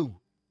about to do?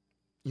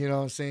 You know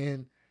what I'm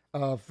saying?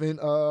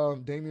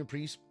 Damian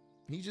Priest,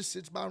 he just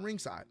sits by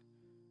ringside,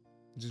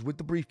 just with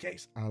the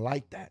briefcase. I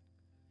like that.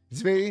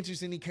 It's very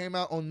interesting he came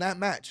out on that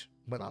match,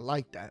 but I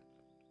like that.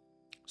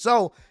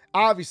 So,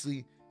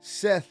 obviously,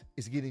 Seth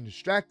is getting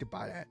distracted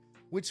by that,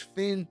 which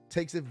Finn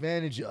takes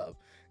advantage of.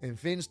 And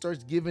Finn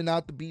starts giving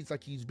out the beats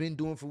like he's been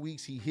doing for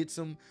weeks. He hits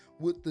him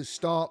with the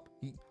stomp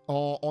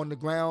on the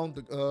ground,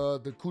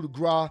 the coup de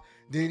grace.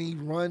 Then he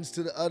runs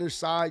to the other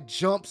side,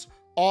 jumps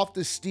off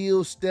the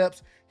steel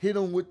steps, hit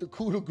him with the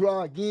coup de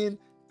grace again,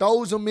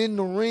 throws him in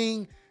the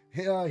ring,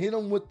 hit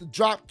him with the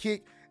drop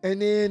kick.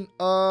 And then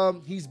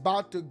he's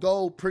about to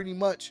go pretty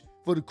much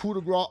for the coup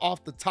de grace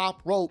off the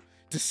top rope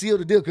to seal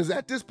the deal. Because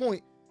at this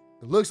point,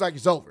 it looks like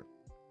it's over.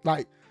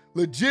 Like,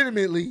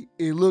 legitimately,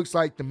 it looks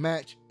like the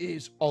match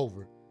is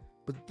over.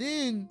 But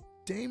then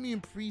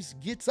Damian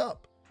Priest gets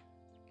up.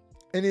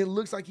 And it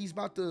looks like he's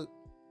about to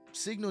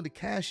signal to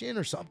cash in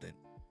or something.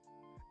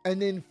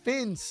 And then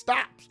Finn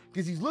stops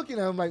because he's looking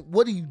at him like,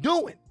 what are you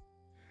doing?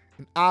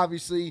 And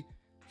obviously,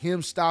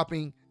 him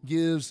stopping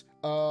gives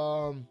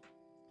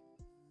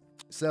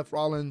Seth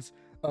Rollins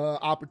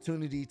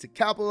opportunity to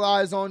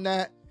capitalize on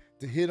that,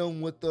 to hit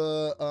him with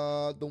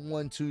the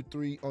 1, 2,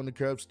 3 on the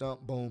curb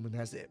stomp, boom, and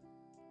that's it.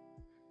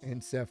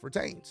 And Seth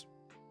retains.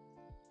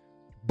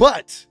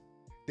 But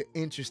the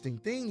interesting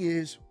thing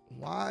is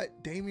why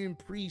Damian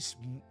Priest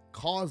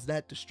caused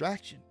that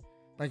distraction,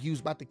 like he was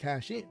about to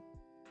cash in.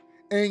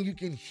 And you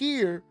can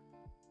hear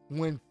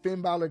when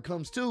Finn Balor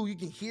comes to, you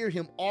can hear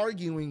him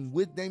arguing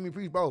with Damian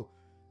Priest, bro,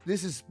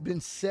 this has been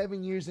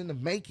 7 years in the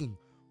making.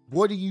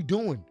 What are you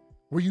doing?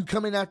 Were you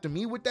coming after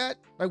me with that?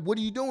 Like, what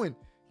are you doing?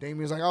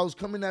 Damian's like, I was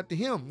coming after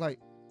him. Like,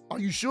 are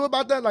you sure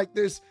about that? Like,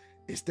 it's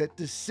that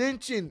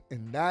dissension,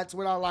 and that's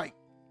what I like.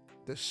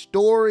 The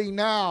story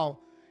now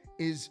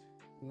is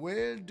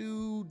where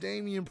do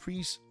Damian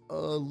Priest's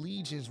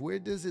allegiance, where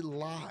does it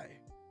lie?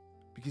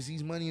 Because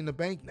he's Money in the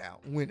Bank now,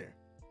 winner.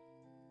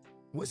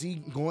 Was he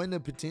going to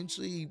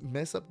potentially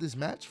mess up this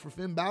match for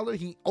Finn Balor?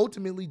 He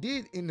ultimately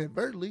did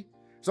inadvertently.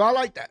 So I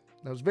like that.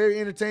 That was very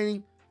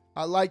entertaining.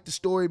 I like the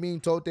story being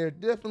told there.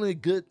 Definitely a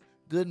good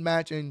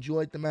match. I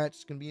enjoyed the match.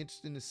 It's going to be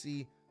interesting to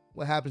see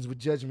what happens with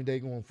Judgment Day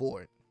going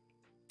forward.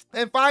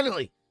 And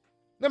finally,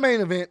 the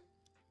main event.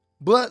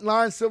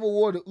 Bloodline Civil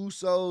War, the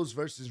Usos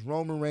versus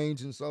Roman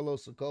Reigns and Solo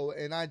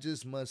Sikoa. And I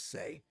just must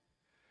say,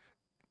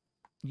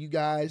 you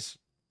guys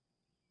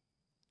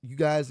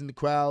in the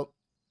crowd,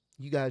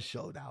 you guys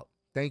showed out.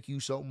 Thank you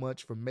so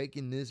much for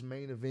making this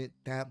main event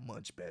that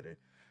much better.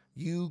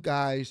 You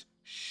guys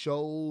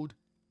showed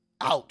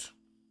out.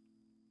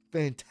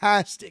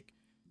 Fantastic.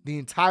 The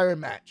entire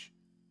match.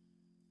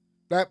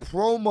 That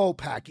promo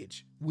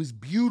package was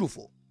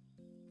beautiful.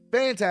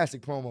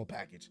 Fantastic promo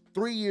package.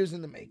 3 years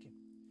in the making.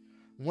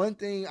 One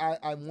thing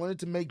I wanted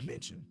to make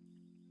mention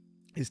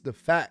is the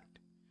fact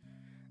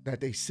that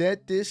they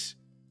said this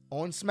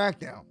on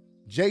SmackDown.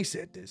 Jay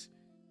said this.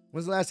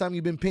 When's the last time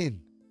you've been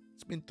pinned?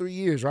 It's been 3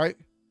 years, right?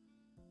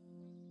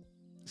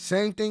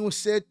 Same thing was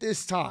said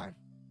this time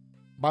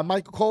by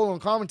Michael Cole on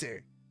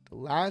commentary. The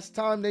last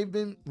time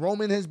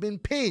Roman has been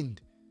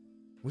pinned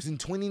was in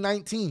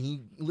 2019.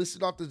 He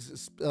listed off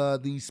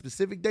the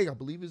specific date. I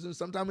believe it was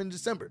sometime in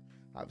December,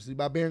 obviously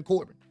by Baron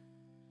Corbin.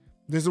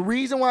 There's a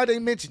reason why they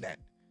mention that.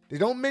 They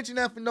don't mention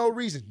that for no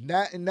reason.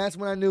 That's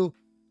when I knew,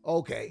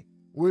 okay,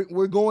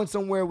 we're going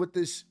somewhere with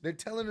this. They're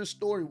telling a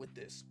story with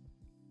this.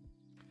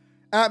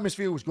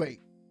 Atmosphere was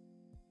great.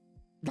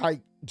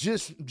 Like,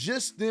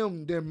 just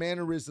them, their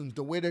mannerisms,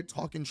 the way they're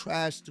talking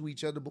trash to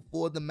each other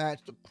before the match.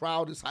 The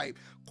crowd is hype.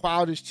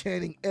 Crowd is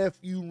chanting, F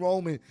you,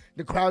 Roman.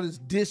 The crowd is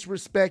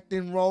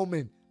disrespecting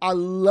Roman. I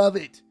love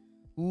it.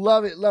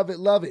 Love it, love it,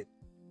 love it.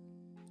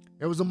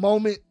 There was a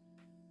moment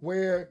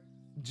where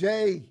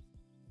Jay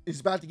is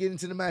about to get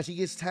into the match. He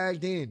gets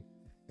tagged in.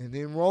 And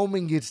then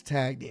Roman gets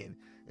tagged in.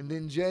 And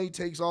then Jay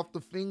takes off the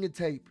finger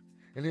tape.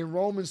 And then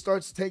Roman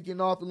starts taking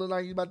off. It looked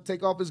like he's about to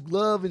take off his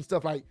glove and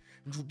stuff. Like,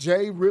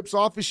 Jay rips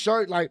off his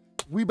shirt. Like,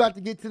 we about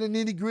to get to the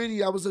nitty gritty.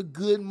 That was a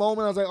good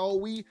moment. I was like, oh,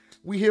 we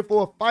here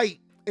for a fight.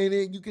 And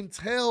then you can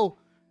tell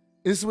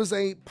this was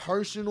a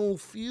personal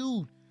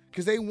feud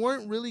because they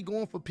weren't really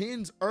going for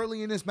pins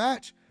early in this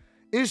match.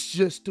 It's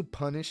just to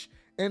punish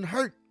and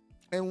hurt.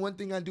 And one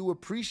thing I do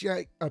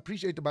appreciate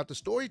about the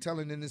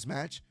storytelling in this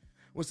match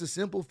was the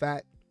simple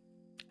fact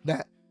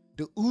that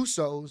the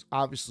Usos,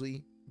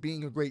 obviously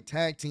being a great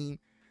tag team,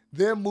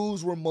 their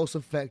moves were most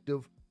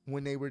effective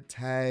when they were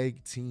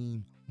tag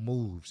team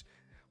moves,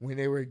 when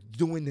they were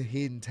doing the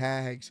hidden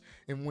tags,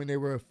 and when they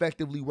were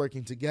effectively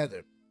working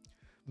together.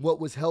 What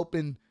was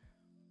helping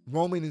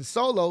Roman and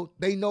Solo,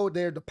 they know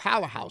they're the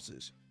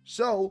powerhouses.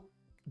 So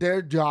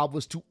their job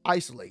was to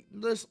isolate.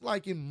 Just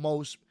like in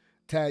most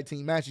tag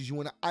team matches, you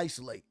want to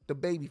isolate the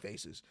baby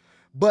faces.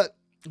 But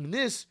in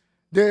this,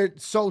 they're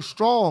so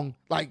strong.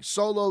 Like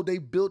Solo, they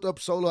built up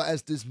Solo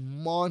as this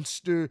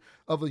monster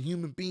of a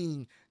human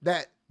being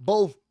that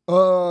both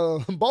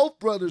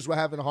brothers were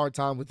having a hard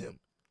time with him.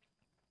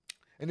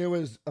 And there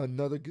was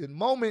another good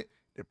moment.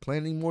 They're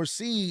planting more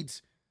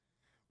seeds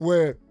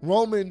where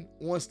Roman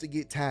wants to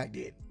get tagged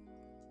in.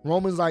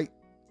 Roman's like,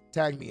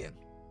 tag me in.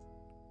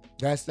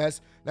 That's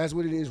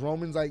what it is.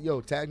 Roman's like,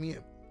 yo, tag me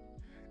in.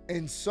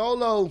 And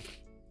Solo,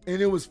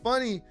 and it was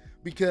funny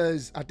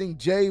because I think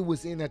Jay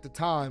was in at the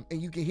time,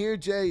 and you can hear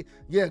Jay,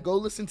 yeah, go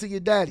listen to your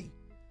daddy.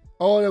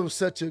 Oh, that was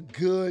such a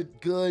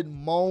good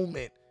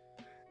moment.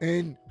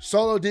 And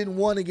Solo didn't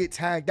want to get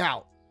tagged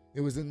out.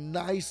 It was a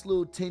nice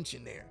little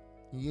tension there.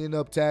 He ended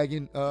up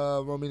tagging,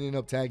 Roman ended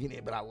up tagging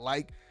in, but I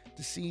like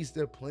the seeds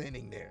they're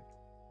planting there.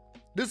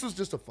 This was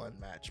just a fun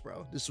match,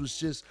 bro. This was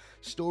just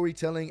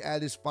storytelling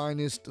at its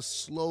finest, the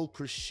slow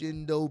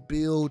crescendo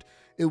build.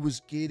 It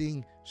was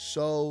getting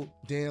so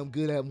damn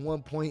good. At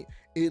one point,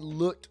 it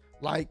looked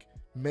like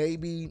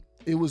maybe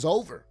it was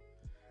over.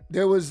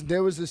 There was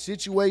a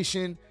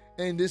situation,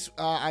 and this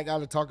I got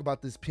to talk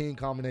about this pin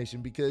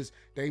combination because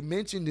they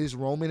mentioned this.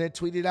 Roman had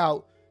tweeted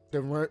out the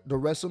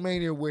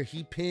WrestleMania where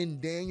he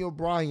pinned Daniel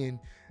Bryan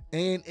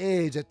and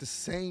Edge at the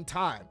same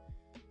time.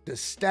 The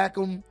stack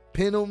 'em,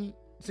 pin 'em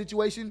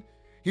situation.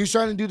 He was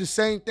trying to do the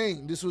same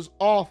thing. This was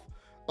off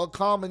a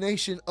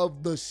combination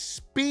of the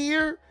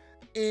spear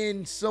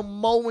and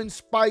Samoan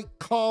spike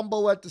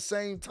combo at the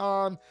same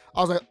time. I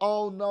was like,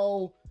 oh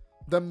no,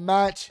 the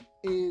match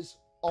is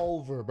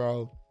over,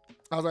 bro.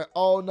 I was like,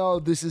 oh no,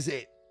 this is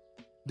it.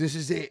 This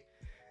is it.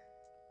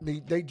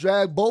 They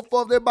drag both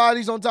of their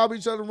bodies on top of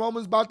each other.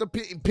 Roman's about to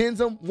pins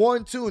them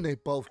 1, 2, and they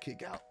both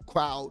kick out.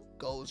 Crowd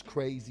goes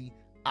crazy.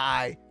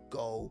 I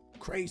go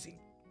crazy.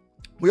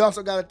 We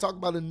also got to talk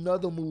about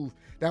another move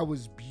that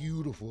was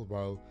beautiful,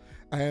 bro.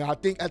 And I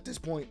think at this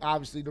point,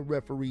 obviously, the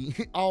referee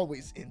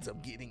always ends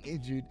up getting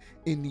injured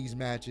in these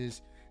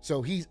matches.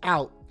 So he's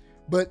out.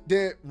 But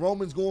there,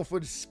 Roman's going for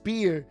the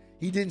spear.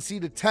 He didn't see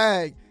the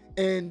tag.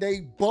 and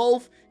they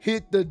both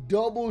hit the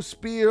double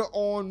spear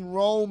on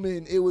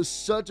Roman. It was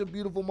such a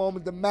beautiful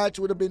moment. The match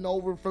would have been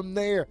over from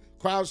there.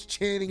 Crowds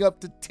chanting up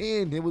to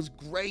 10. It was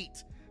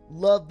great.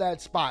 Love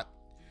that spot.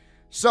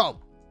 So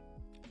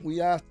we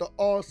have to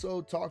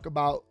also talk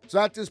about, so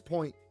at this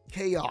point,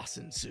 chaos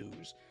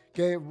ensues.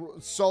 Okay,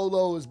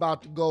 Solo is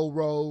about to go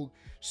rogue.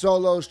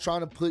 Solo's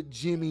trying to put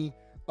Jimmy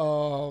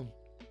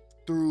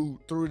through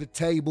the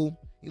table.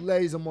 He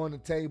lays him on the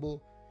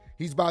table.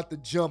 He's about to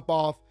jump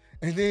off,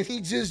 and then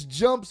he just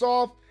jumps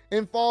off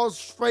and falls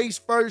face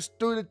first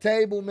through the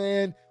table,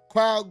 man.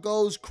 Crowd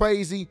goes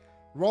crazy.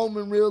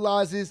 Roman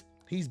realizes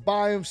he's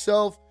by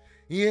himself.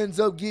 He ends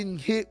up getting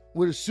hit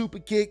with a super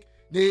kick.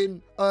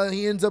 Then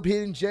he ends up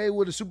hitting Jay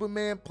with a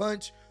Superman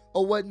punch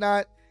or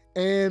whatnot.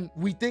 And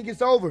we think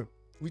it's over.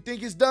 We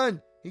think it's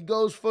done. He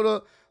goes for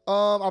the,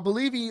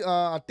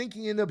 I think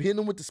he ended up hitting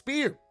him with the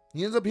spear.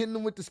 He ends up hitting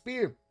him with the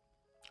spear.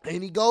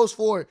 And he goes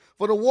for it.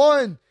 For the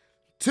 1,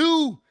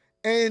 2,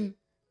 and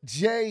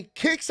Jay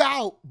kicks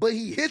out, but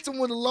he hits him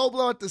with a low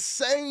blow at the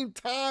same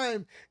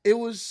time. It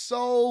was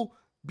so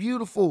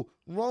beautiful.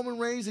 Roman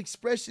Reigns'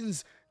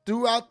 expressions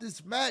throughout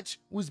this match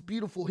was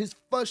beautiful. His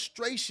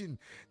frustration,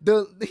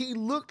 he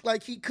looked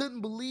like he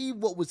couldn't believe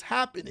what was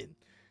happening.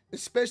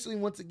 Especially,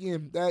 once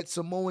again, that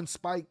Samoan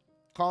spike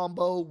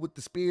combo with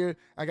the spear.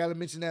 I got to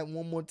mention that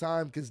one more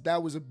time because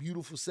that was a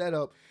beautiful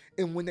setup.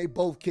 And when they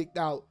both kicked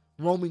out,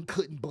 Roman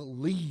couldn't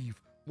believe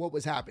what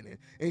was happening.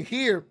 And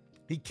here,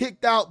 he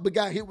kicked out but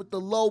got hit with the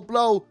low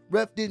blow.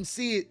 Ref didn't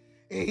see it,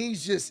 and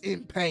he's just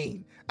in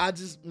pain.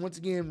 Once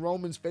again,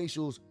 Roman's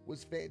facials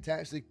was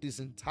fantastic this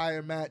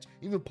entire match.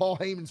 Even Paul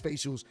Heyman's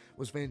facials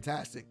was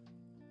fantastic.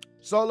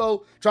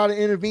 Solo tried to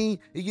intervene.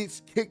 He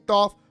gets kicked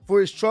off for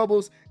his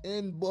troubles,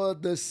 and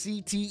the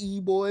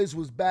CTE boys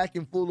was back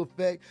in full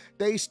effect.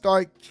 They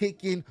start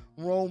kicking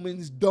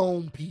Roman's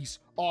dome piece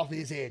off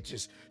his head.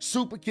 Just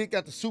super kick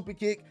after super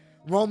kick.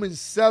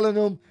 Roman's selling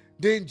him.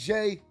 Then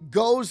Jay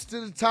goes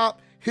to the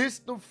top, hits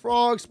the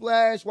frog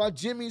splash while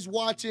Jimmy's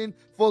watching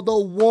for the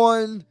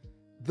 1,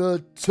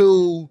 the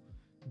 2,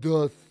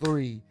 the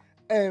 3.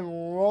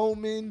 And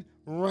Roman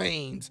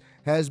Reigns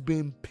has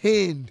been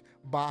pinned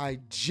by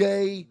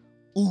Jay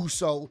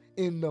Uso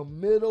in the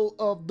middle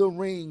of the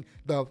ring.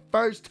 The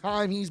first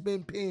time he's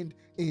been pinned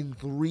in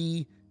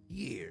 3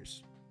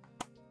 years.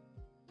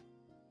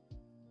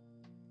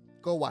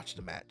 Go watch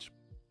the match.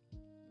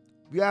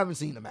 If you haven't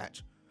seen the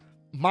match,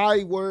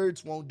 my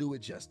words won't do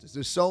it justice.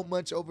 There's so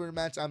much over the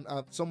match.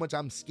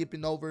 I'm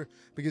skipping over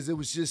because it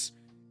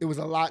was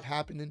a lot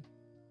happening.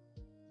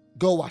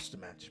 Go watch the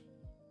match.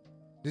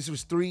 This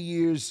was 3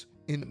 years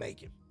in the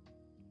making.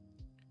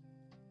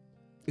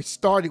 It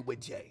started with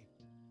Jay,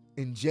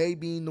 and Jay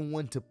being the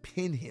one to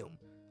pin him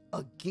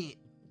again.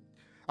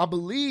 I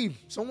believe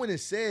someone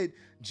has said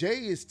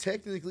Jay is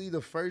technically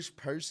the first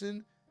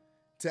person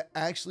to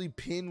actually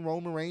pin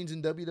Roman Reigns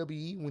in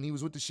WWE when he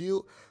was with the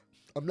Shield.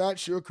 I'm not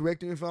sure.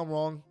 Correct me if I'm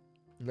wrong.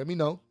 Let me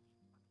know.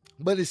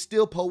 But it's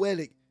still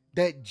poetic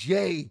that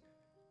Jay,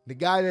 the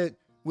guy that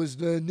was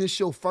the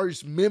initial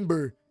first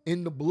member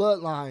in the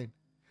bloodline,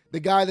 the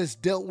guy that's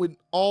dealt with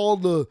all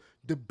the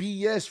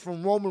BS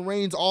from Roman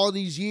Reigns all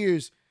these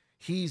years,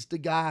 he's the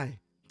guy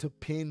to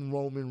pin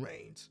Roman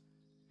Reigns.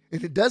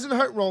 And it doesn't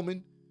hurt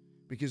Roman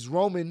because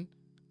Roman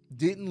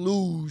didn't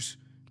lose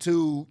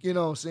to,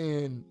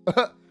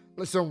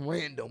 some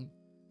random.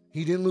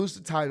 He didn't lose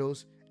the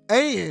titles.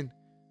 And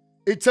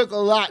it took a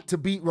lot to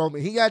beat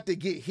Roman. He had to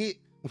get hit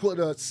with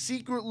a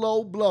secret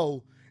low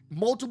blow,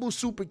 multiple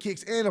super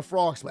kicks, and a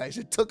frog splash.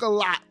 It took a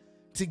lot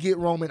to get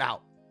Roman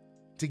out,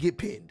 to get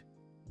pinned.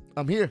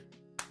 I'm here.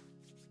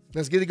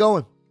 Let's get it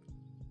going.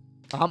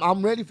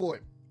 I'm ready for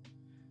it.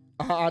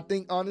 I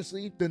think,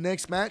 honestly, the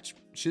next match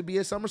should be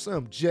at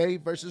SummerSlam. Jay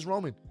versus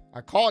Roman. I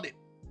called it.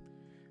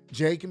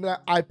 Jay can be like,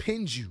 I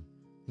pinned you.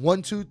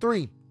 1, 2,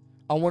 3.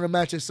 I want a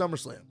match at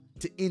SummerSlam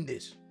to end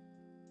this.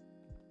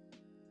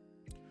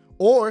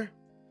 Or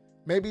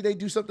maybe they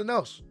do something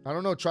else. I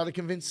don't know. Try to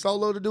convince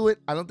Solo to do it.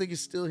 I don't think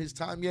it's still his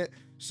time yet.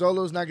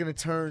 Solo's not going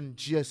to turn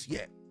just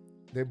yet.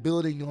 They're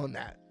building on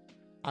that.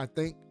 I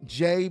think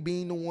Jay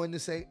being the one to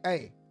say,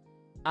 hey,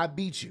 I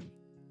beat you.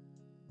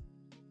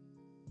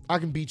 I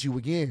can beat you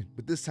again,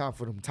 but this time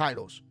for them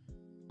titles.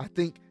 I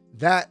think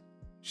that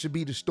should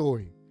be the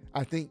story.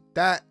 I think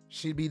that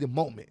should be the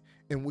moment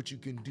and what you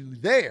can do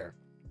there.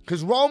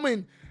 Because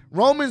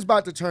Roman's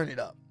about to turn it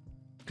up.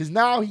 Because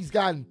now he's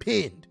gotten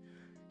pinned.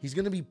 He's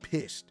going to be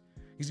pissed.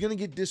 He's going to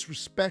get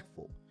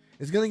disrespectful.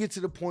 It's going to get to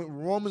the point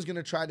where Roman's going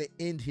to try to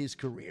end his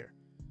career.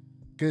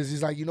 Because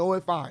he's like, you know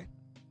what, fine.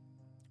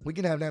 We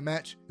can have that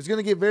match. It's going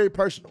to get very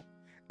personal.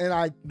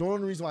 And the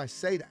only reason why I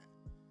say that,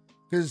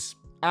 because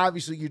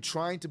obviously you're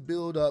trying to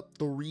build up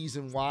the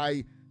reason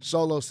why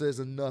Solo says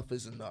enough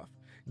is enough.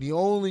 The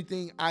only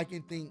thing I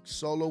can think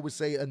Solo would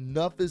say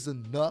enough is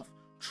enough,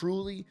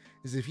 truly,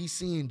 is if he's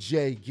seeing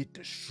Jay get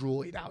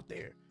destroyed out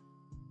there.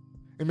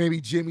 And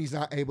maybe Jimmy's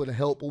not able to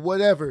help or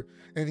whatever.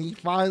 And he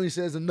finally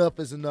says enough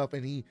is enough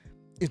and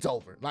it's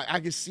over. Like, I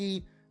can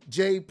see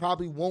Jay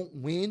probably won't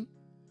win,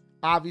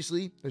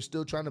 Obviously, they're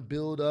still trying to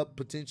build up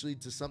potentially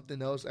to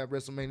something else at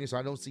WrestleMania, so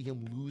I don't see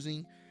him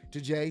losing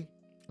to Jay.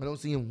 I don't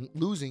see him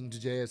losing to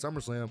Jay at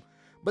SummerSlam.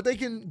 But they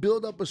can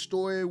build up a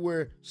story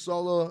where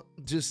Solo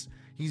just,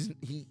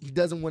 he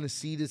doesn't want to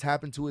see this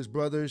happen to his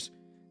brothers,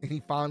 and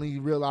he finally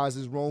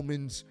realizes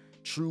Roman's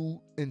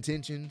true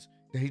intentions,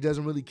 that he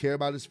doesn't really care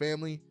about his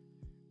family,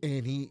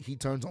 and he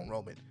turns on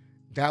Roman.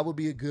 That would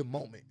be a good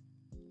moment.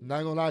 I'm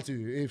not gonna lie to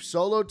you. If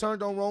Solo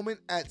turned on Roman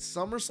at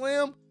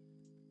SummerSlam,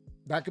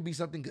 that could be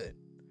something good.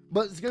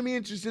 But it's going to be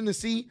interesting to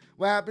see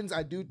what happens.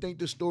 I do think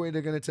the story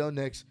they're going to tell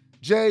next,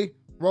 Jay,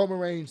 Roman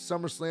Reigns,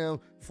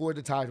 SummerSlam for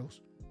the titles.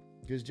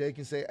 Because Jay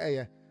can say,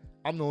 hey,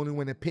 I'm the only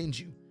one that pinned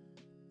you.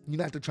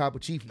 You're not the tribal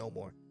chief no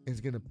more. And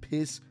it's going to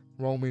piss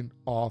Roman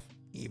off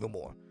even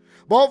more.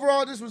 But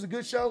overall, this was a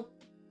good show.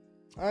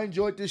 I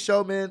enjoyed this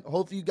show, man.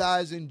 Hopefully you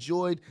guys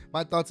enjoyed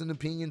my thoughts and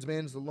opinions,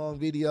 man. It's a long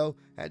video.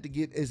 Had to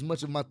get as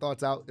much of my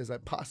thoughts out as I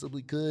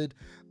possibly could.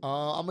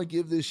 I'm going to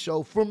give this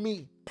show, for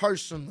me,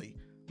 personally,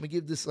 I'm going to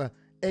give this a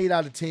 8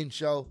 out of 10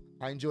 show.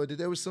 I enjoyed it.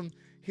 There was some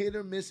hit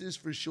or misses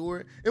for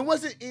sure. It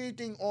wasn't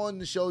anything on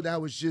the show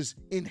that was just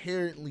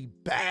inherently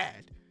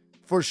bad,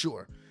 for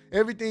sure.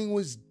 Everything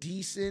was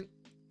decent,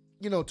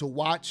 to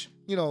watch.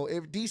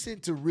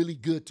 Decent to really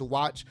good to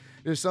watch.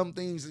 There's some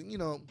things,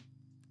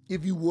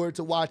 if you were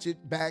to watch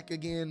it back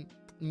again,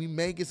 you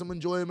may get some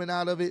enjoyment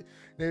out of it.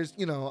 There's,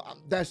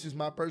 that's just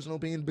my personal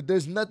opinion, but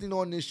there's nothing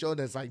on this show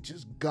that's like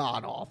just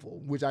god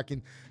awful, which I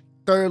can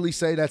thoroughly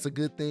say that's a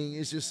good thing.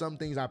 It's just some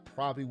things I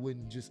probably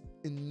wouldn't just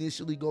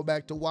initially go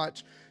back to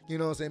watch. You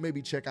know what I'm saying?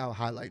 Maybe check out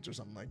highlights or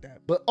something like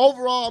that. But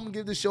overall, I'm going to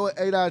give this show an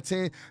 8 out of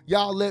 10.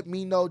 Y'all let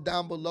me know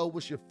down below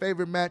what's your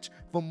favorite match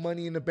for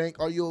Money in the Bank.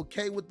 Are you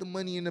okay with the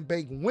Money in the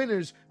Bank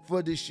winners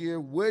for this year?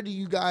 Where do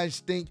you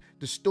guys think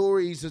the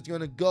stories is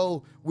going to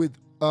go with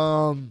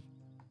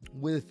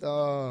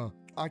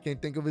I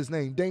can't think of his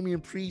name,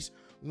 Damian Priest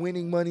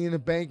winning Money in the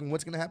Bank, and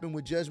what's going to happen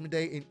with Judgment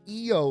Day, and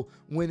Io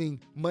winning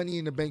Money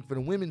in the Bank for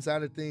the women's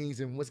side of things,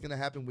 and what's going to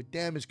happen with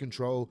Damage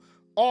Control.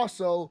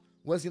 Also,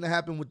 what's going to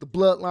happen with the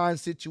Bloodline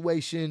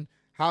situation,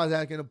 how is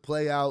that going to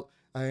play out,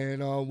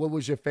 and what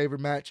was your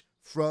favorite match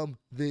from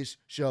this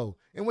show,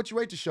 and what you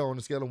rate the show on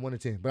a scale of 1 to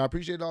 10. But I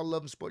appreciate all the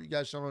love and support you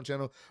guys showing on the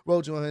channel.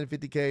 Road to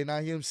 150K, and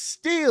I am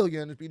still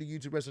your undisputed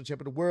YouTube wrestling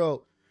champion of the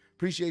world.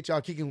 Appreciate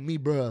y'all kicking with me,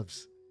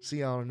 bruvs. See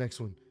y'all on the next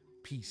one.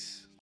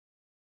 Peace.